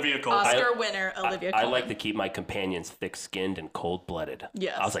Olivia Colman. Oscar winner, Olivia Colman. I like to keep my companions thick-skinned and cold-blooded.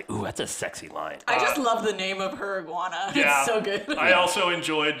 Yes. I was like, ooh, that's a sexy line. I just love the name of her iguana. Yeah, it's so good. I also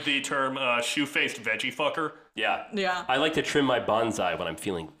enjoyed the term shoe-faced veggie fucker. Yeah. Yeah. I like to trim my bonsai when I'm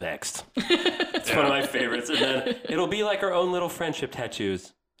feeling vexed. It's one of my favorites. And then it'll be like our own little friendship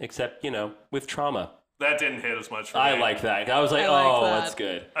tattoos. Except, with trauma. That didn't hit as much for me. I like that. I was like, that's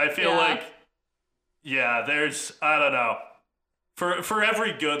good. I feel like, there's, I don't know. For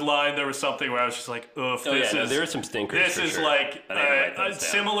every good line, there was something where I was just like, oof, there are some stinkers. This is sure. Like,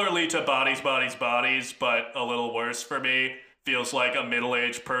 similarly to Bodies, Bodies, Bodies, but a little worse for me. Feels like a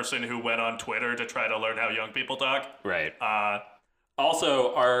middle-aged person who went on Twitter to try to learn how young people talk. Right.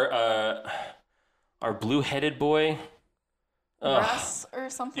 Also, our blue-headed boy... Russ or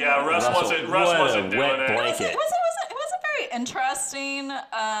something. Yeah, Russ wasn't doing it. It wasn't very interesting.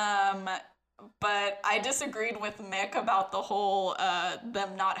 But I disagreed with Mick about the whole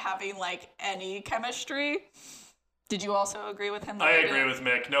them not having like any chemistry. Did you also agree with him? I agree with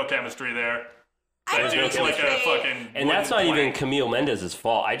Mick. No chemistry there. I That dude's like a fucking. And that's not wooden even plank. Camille Mendez's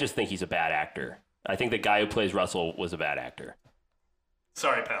fault. I just think he's a bad actor. I think the guy who plays Russell was a bad actor.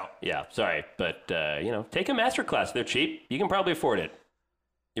 Sorry, pal. Yeah, sorry, but take a master class. They're cheap. You can probably afford it.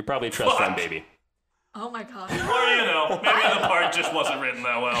 You're probably a trust fund baby. Oh my god. Or maybe the part just wasn't written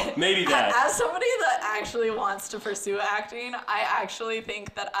that well. Maybe that. As somebody that actually wants to pursue acting, I actually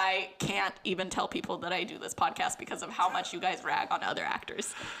think that I can't even tell people that I do this podcast because of how much you guys rag on other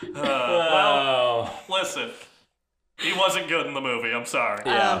actors. Well, listen. He wasn't good in the movie. I'm sorry.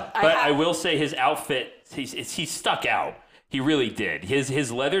 Yeah, but I will say his outfit, he stuck out. He really did.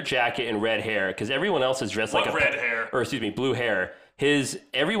 His leather jacket and red hair, because everyone else is dressed like red hair? Or excuse me, blue hair.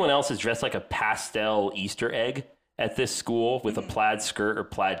 Everyone else is dressed like a pastel Easter egg at this school with a plaid skirt or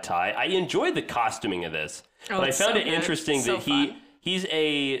plaid tie. I enjoyed the costuming of this, but I found it interesting that he's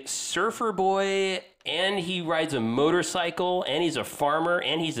a surfer boy and he rides a motorcycle and he's a farmer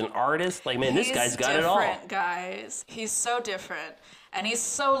and he's an artist. Like, man, this guy's got it all. He's different, guys. He's so different. And he's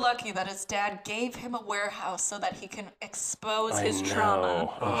so lucky that his dad gave him a warehouse so that he can expose his trauma.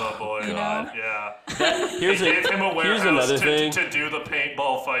 Oh boy, God. Yeah. Here's Gave him a warehouse another thing. to do the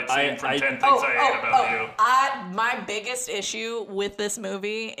paintball fight scene from 10 Things Oh, I Hate About You. My biggest issue with this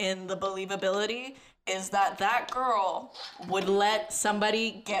movie in the believability is that girl would let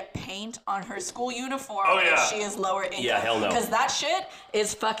somebody get paint on her school uniform if she is lower income. Yeah, hell no. Because that shit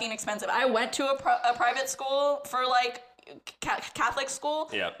is fucking expensive. I went to a private school for like Catholic school.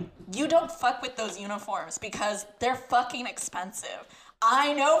 Yeah. You don't fuck with those uniforms because they're fucking expensive.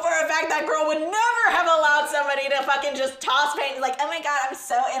 I know for a fact that girl would never have allowed somebody to fucking just toss paint like, oh my god, I'm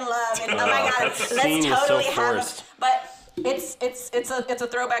so in love, and oh my god, let's totally have it. But it's a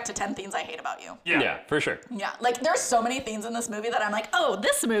throwback to 10 Things I Hate About You. Yeah, for sure. Yeah, like there's so many things in this movie that I'm like, oh,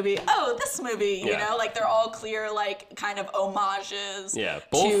 this movie, you know, like they're all clear, like kind of homages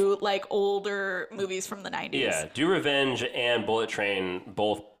to like older movies from the 90s. Yeah, Do Revenge and Bullet Train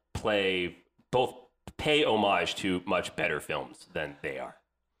both pay homage to much better films than they are.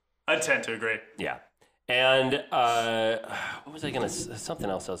 I tend to agree. Yeah. And what was I going to, something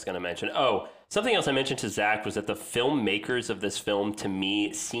else I was going to mention. Oh, something else I mentioned to Zack was that the filmmakers of this film, to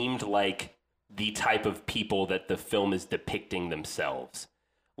me, seemed like the type of people that the film is depicting themselves.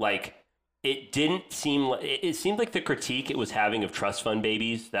 Like, it didn't seem like, it seemed like the critique it was having of trust fund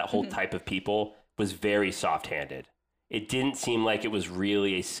babies, that whole type of people, was very soft-handed. It didn't seem like it was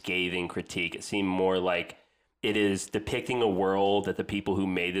really a scathing critique. It seemed more like it is depicting a world that the people who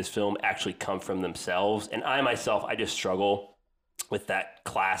made this film actually come from themselves. And I myself, I just struggle with that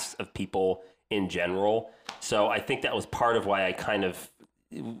class of people in general. So I think that was part of why I kind of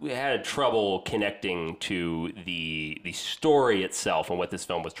had trouble connecting to the story itself and what this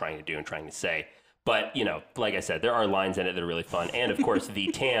film was trying to do and trying to say. But, you know, like I said, there are lines in it that are really fun. And, of course, the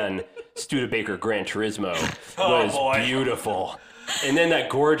tan Studebaker Gran Turismo was beautiful. And then that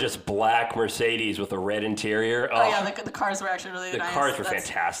gorgeous black Mercedes with a red interior. Oh yeah, the cars were actually really nice. The cars were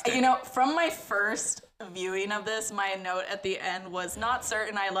fantastic. You know, from my first viewing of this, my note at the end was, not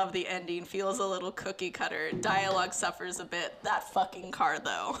certain I love the ending, feels a little cookie cutter, dialogue suffers a bit, that fucking car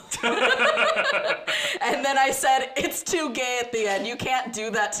though. And then I said, it's too gay at the end, you can't do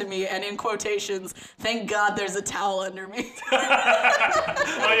that to me, and in quotations, thank God there's a towel under me.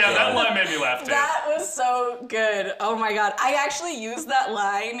 Oh yeah, that line made me laugh too. That was so good. Oh my God. I actually used that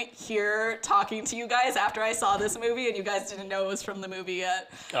line here talking to you guys after I saw this movie, and you guys didn't know it was from the movie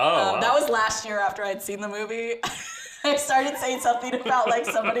yet. Oh, wow. That was last year after I'd seen the movie. I started saying something about like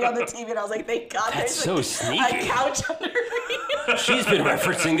somebody on the TV, and I was like, thank God That's so there's sneaky. a couch under me. She's been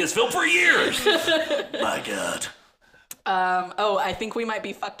referencing this film for years. My God. I think we might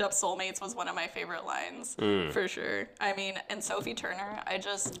be fucked up soulmates was one of my favorite lines, for sure. I mean, and Sophie Turner, I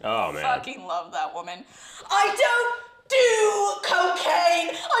just fucking love that woman. I don't do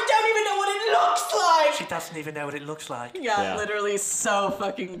cocaine. I don't even know what it looks like. She doesn't even know what it looks like. Yeah, literally so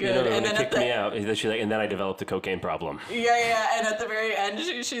fucking good. You know, and then kicked me out. She's like, and then I developed a cocaine problem. Yeah. And at the very end,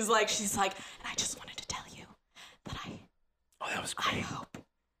 she's like, and I just wanted to tell you that that was great. I hope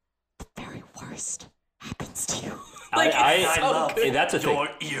the very worst happens to you. I love good. And that's a thing.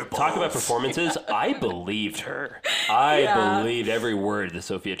 Talk about performances. I believed her. I believed every word that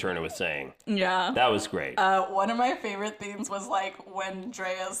Sophia Turner was saying. Yeah. That was great. One of my favorite things was like when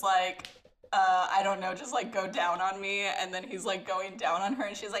Drea's like, I don't know, just like go down on me, and then he's like going down on her,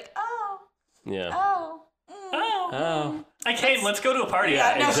 and she's like, oh. Yeah. Oh. Oh. I came. Let's go to a party.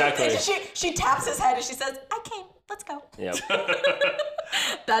 Yeah, No, exactly. She taps his head and she says, I came. Let's go. Yep.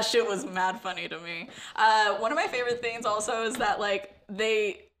 That shit was mad funny to me. One of my favorite things also is that like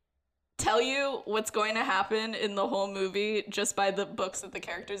they tell you what's going to happen in the whole movie just by the books that the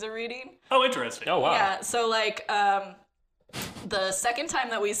characters are reading. Oh, interesting. Oh, wow. Yeah, so like the second time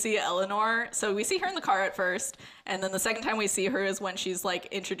that we see Eleanor, so we see her in the car at first, and then the second time we see her is when she's like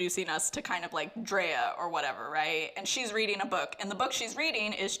introducing us to kind of like Drea or whatever, right? And she's reading a book, and the book she's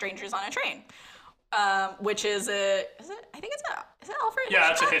reading is Strangers on a Train, which is is it Alfred? Yeah,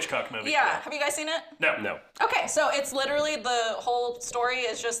 Hitchcock? it's a Hitchcock movie. Yeah. Have you guys seen it? No. Okay, so it's literally the whole story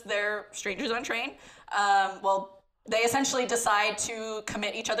is just they're strangers on a train. They essentially decide to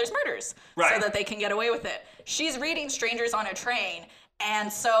commit each other's murders so that they can get away with it. She's reading Strangers on a Train,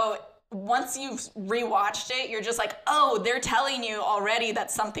 and so once you've rewatched it, you're just like, oh, they're telling you already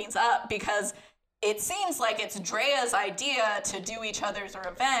that something's up because it seems like it's Drea's idea to do each other's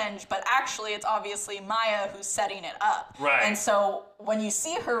revenge, but actually it's obviously Maya who's setting it up. Right. And so when you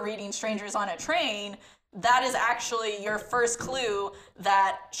see her reading Strangers on a Train, that is actually your first clue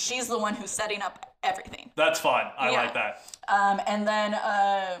that she's the one who's setting up everything. That's fun. I like that. And then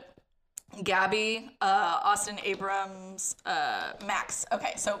Gabby, Austin Abrams, Max.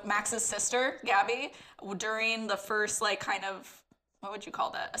 Okay, so Max's sister, Gabby, during the first like kind of, what would you call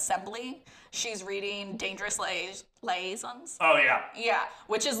that, assembly, she's reading Dangerous Liaisons. Oh, yeah. Yeah,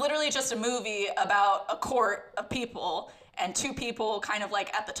 which is literally just a movie about a court of people and two people kind of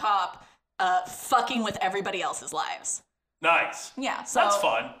like at the top fucking with everybody else's lives. Nice. Yeah, so that's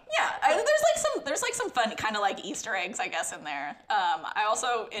fun. Yeah, there's some fun kind of like Easter eggs, I guess, in there. I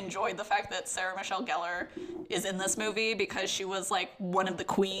also enjoyed the fact that Sarah Michelle Gellar is in this movie because she was like one of the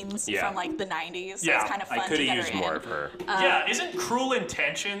queens from like the 90s. So it's kind of fun I could to have get used her more in. of her. Yeah, isn't Cruel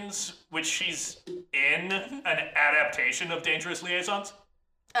Intentions, which she's in, an adaptation of Dangerous Liaisons?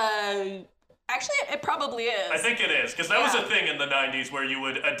 Actually, it probably is. I think it is, because that was a thing in the 90s where you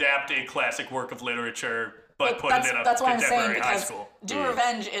would adapt a classic work of literature but put it in a that's what I'm saying, contemporary high because school. Do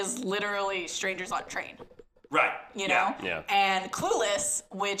Revenge is literally Strangers on a Train. Right. You know? Yeah. And Clueless,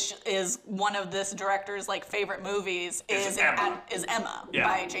 which is one of this director's like favorite movies, is Emma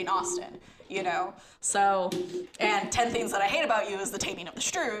by Jane Austen. You know? So, and 10 Things That I Hate About You is The Taming of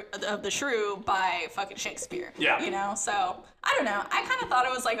the Shrew by fucking Shakespeare. Yeah. You know? So, I don't know. I kind of thought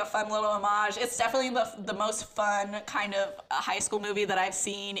it was like a fun little homage. It's definitely the most fun kind of high school movie that I've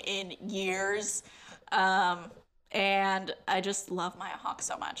seen in years. And I just love Maya Hawke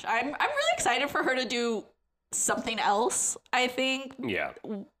so much. I'm really excited for her to do something else, I think. Yeah.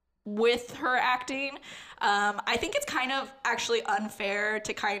 With her acting. I think it's kind of actually unfair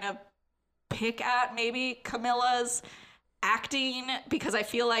to kind of pick at maybe Camilla's acting because I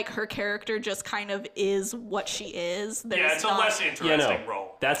feel like her character just kind of is what she is. It's a less interesting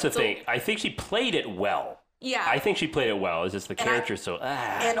role. That's the thing. I think she played it well. Yeah. I think she played it well. It's just the character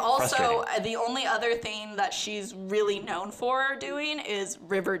and also, the only other thing that she's really known for doing is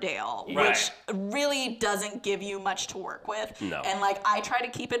Riverdale, which really doesn't give you much to work with. No. And, like, I try to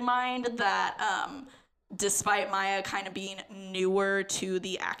keep in mind that despite Maya kind of being newer to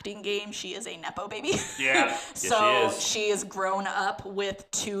the acting game, she is a Nepo baby. Yeah. So she has grown up with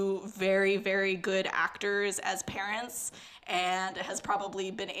two very, very good actors as parents and has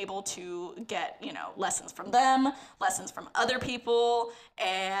probably been able to get, you know, lessons from them, lessons from other people.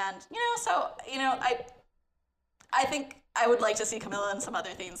 And, you know, so, you know, I think I would like to see Camilla in some other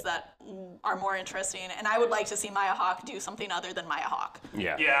things that are more interesting. And I would like to see Maya Hawke do something other than Maya Hawke.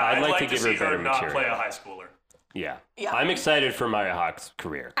 Yeah. I'd like to give see her better her not material. play a high schooler. Yeah. Yeah. I'm excited for Maya Hawke's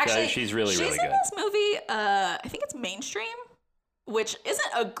career. Actually, she's really good. She's in this movie, I think it's Mainstream, which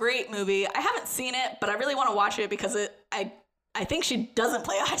isn't a great movie. I haven't seen it, but I really want to watch it because I think she doesn't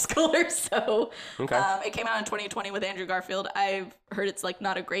play a high schooler, so it came out in 2020 with Andrew Garfield. I've heard it's like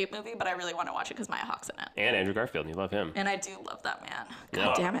not a great movie, but I really want to watch it because Maya Hawke's in it. And Andrew Garfield, you love him. And I do love that man.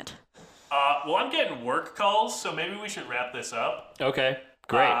 God damn it. Well, I'm getting work calls, so maybe we should wrap this up. Okay,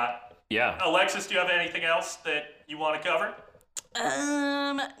 great. Yeah. Alexis, do you have anything else that you want to cover?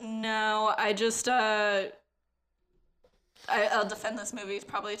 No, I just I'll defend this movie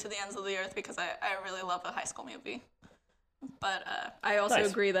probably to the ends of the earth because I really love a high school movie. But I also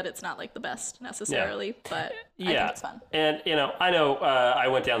agree that it's not like the best necessarily, but I think it's fun. And, you know, I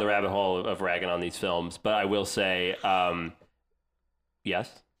went down the rabbit hole of ragging on these films, but I will say, yes?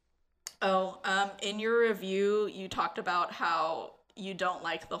 Oh, in your review, you talked about how you don't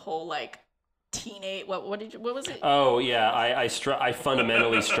like the whole, like, what was it? Oh yeah, I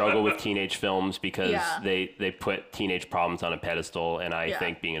fundamentally struggle with teenage films because they put teenage problems on a pedestal, and I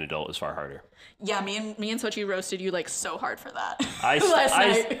think being an adult is far harder. Yeah, me and Sochi roasted you like so hard for that.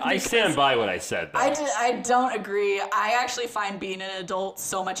 I stand by what I said, though. I don't agree. I actually find being an adult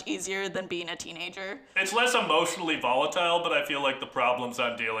so much easier than being a teenager. It's less emotionally volatile, but I feel like the problems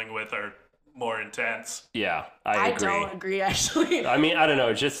I'm dealing with are more intense. Yeah, I agree. I don't agree, actually. I mean, I don't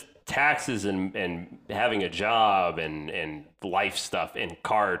know, just taxes and having a job and life stuff and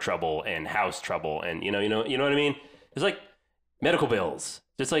car trouble and house trouble and you know what I mean? It's like medical bills,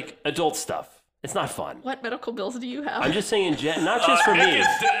 just like adult stuff. It's not fun. What medical bills do you have? I'm just saying, not just for me.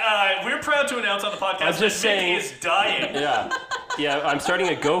 We're proud to announce on the podcast I'm just saying, Mick is dying. Yeah, I'm starting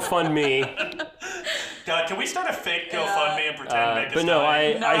a GoFundMe. God, can we start a fake GoFundMe and pretend Mick is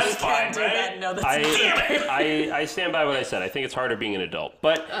dying? I can't do that. No, that's I stand by what I said. I think it's harder being an adult.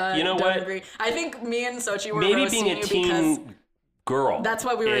 But you know what? Agree. I think me and Sochi were maybe roasting being a teen girl. That's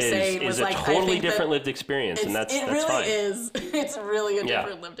what we were saying. Is a totally different lived experience, and that's really fine. is. It's really a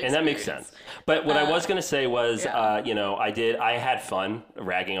different lived experience, and that makes sense. But what I was going to say was, I had fun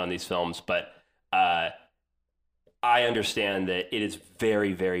ragging on these films, but I understand that it is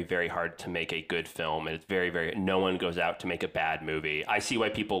very, very, very hard to make a good film, and it's very, very. No one goes out to make a bad movie. I see why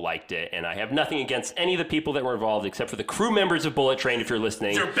people liked it, and I have nothing against any of the people that were involved, except for the crew members of Bullet Train. If you're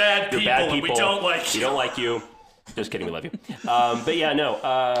listening, you're bad people. And we don't like you. We don't like you. Just kidding, we love you. But yeah, no.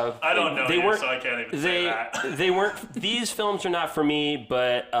 I don't know you, so I can't even say that. They weren't. These films are not for me,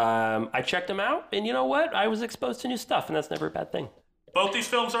 but I checked them out, and you know what? I was exposed to new stuff, and that's never a bad thing. Both these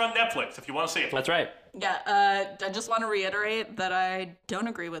films are on Netflix if you want to see it. That's right. Yeah, I just want to reiterate that I don't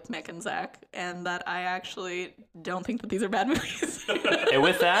agree with Mick and Zack, and that I actually don't think that these are bad movies. And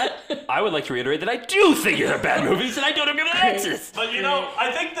with that, I would like to reiterate that I do think these are bad movies, and I don't agree with Alexis. But I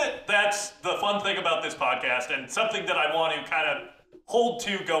think that's the fun thing about this podcast, and something that I want to kind of hold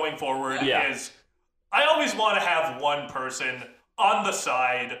to going forward is I always want to have one person on the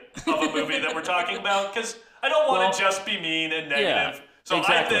side of a movie that we're talking about, because I don't want to just be mean and negative. Yeah, so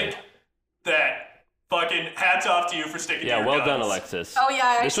exactly. I think that fucking hats off to you for sticking to your guns. Yeah, well done, Alexis. Oh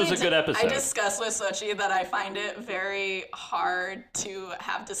yeah, this was a good episode. I discussed with Sochi that I find it very hard to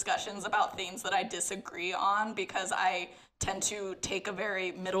have discussions about things that I disagree on, because I tend to take a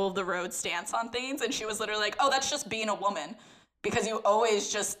very middle of the road stance on things, and she was literally like, "Oh, that's just being a woman." Because you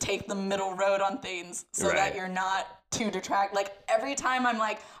always just take the middle road on things so that you're not too detract. Like every time I'm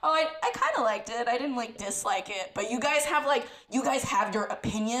like, oh, I kind of liked it. I didn't dislike it. But you guys have your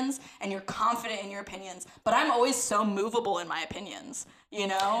opinions and you're confident in your opinions. But I'm always so movable in my opinions, you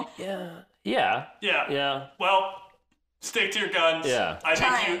know? Yeah. Well, stick to your guns. Yeah.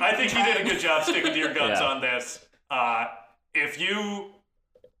 I think you did a good job sticking to your guns on this. If you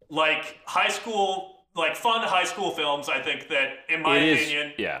like fun high school films, I think that, in my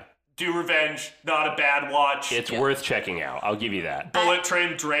opinion, Do Revenge, not a bad watch. It's worth checking out. I'll give you that. Bullet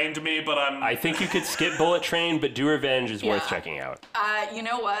Train drained me, but I think you could skip Bullet Train, but Do Revenge is worth checking out. You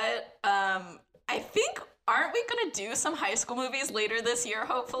know what? I think, aren't we going to do some high school movies later this year,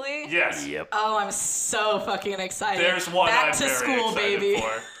 hopefully? Yes. Yep. Oh, I'm so fucking excited. There's one Back I'm to very school, excited baby.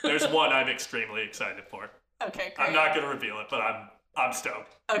 for. There's one I'm extremely excited for. Okay, great. I'm not going to reveal it, but I'm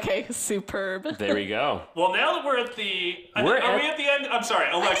stoked. Okay, superb. There we go. Well, now that we're at the... Are we at the end? I'm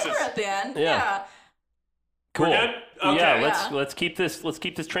sorry, Alexis. I think we're at the end. Yeah. Cool. We're good? Okay. Yeah, let's keep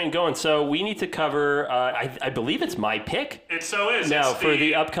this train going. So we need to cover I believe it's my pick. It so is. Now for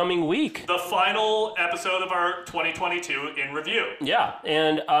the upcoming week. The final episode of our 2022 in review. Yeah.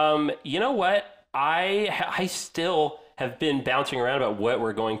 And you know what? I still have been bouncing around about what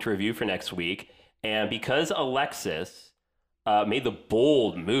we're going to review for next week. And because Alexis made the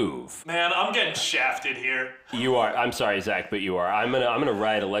bold move. Man, I'm getting shafted here. You are. I'm sorry, Zach, but you are. I'm gonna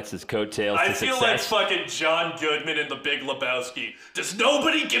ride Alexis' coattails to success. I feel like fucking John Goodman in The Big Lebowski. Does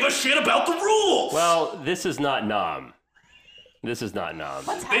nobody give a shit about the rules? Well, this is not Nom. This is not Nom.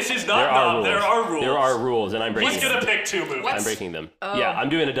 This is not Nom. There are rules. There are rules, and I'm breaking them. Who's gonna pick two movies? I'm breaking them. Oh. Yeah, I'm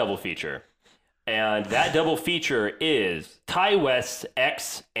doing a double feature. And that double feature is Ty West's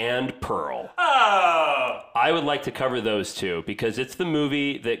X and Pearl. Oh. I would like to cover those two because it's the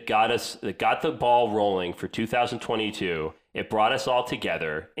movie that got the ball rolling for 2022. It brought us all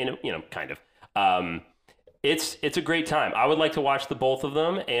together, kind of. It's a great time. I would like to watch the both of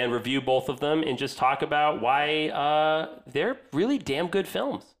them and review both of them and just talk about why they're really damn good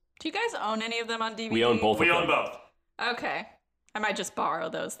films. Do you guys own any of them on DVD? We own both of them. We own both. Okay. I might just borrow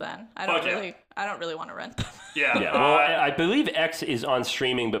those then. I don't really want to rent them. Yeah. Well, I believe X is on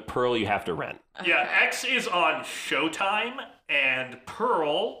streaming, but Pearl you have to rent. Okay. Yeah, X is on Showtime, and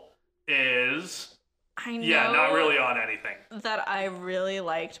Pearl is... I know Yeah, not really on anything. that I really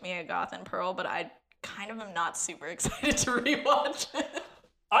liked Mia Goth and Pearl, but I kind of am not super excited to rewatch it.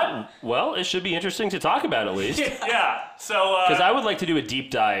 Well, it should be interesting to talk about at least. Yeah, so... Because I would like to do a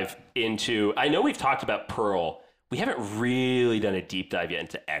deep dive into... I know we've talked about Pearl. We haven't really done a deep dive yet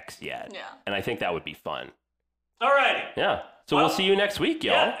into X yet. Yeah. And I think that would be fun. Alrighty. Yeah. So we'll see you next week,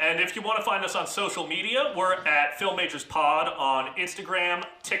 y'all. Yeah, and if you want to find us on social media, we're at FilmMajorsPod on Instagram,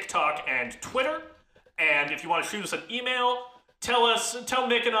 TikTok, and Twitter. And if you want to shoot us an email, tell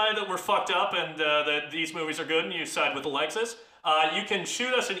Mick and I that we're fucked up and that these movies are good and you side with Alexis. You can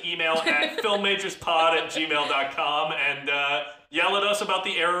shoot us an email at filmmajorspod@gmail.com and yell at us about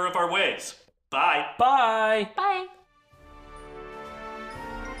the error of our ways. Bye. Bye. Bye.